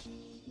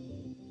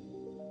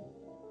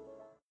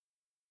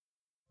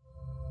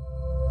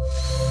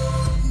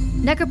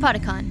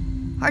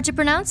 Necropodicon. Hard to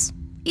pronounce,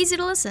 easy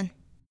to listen.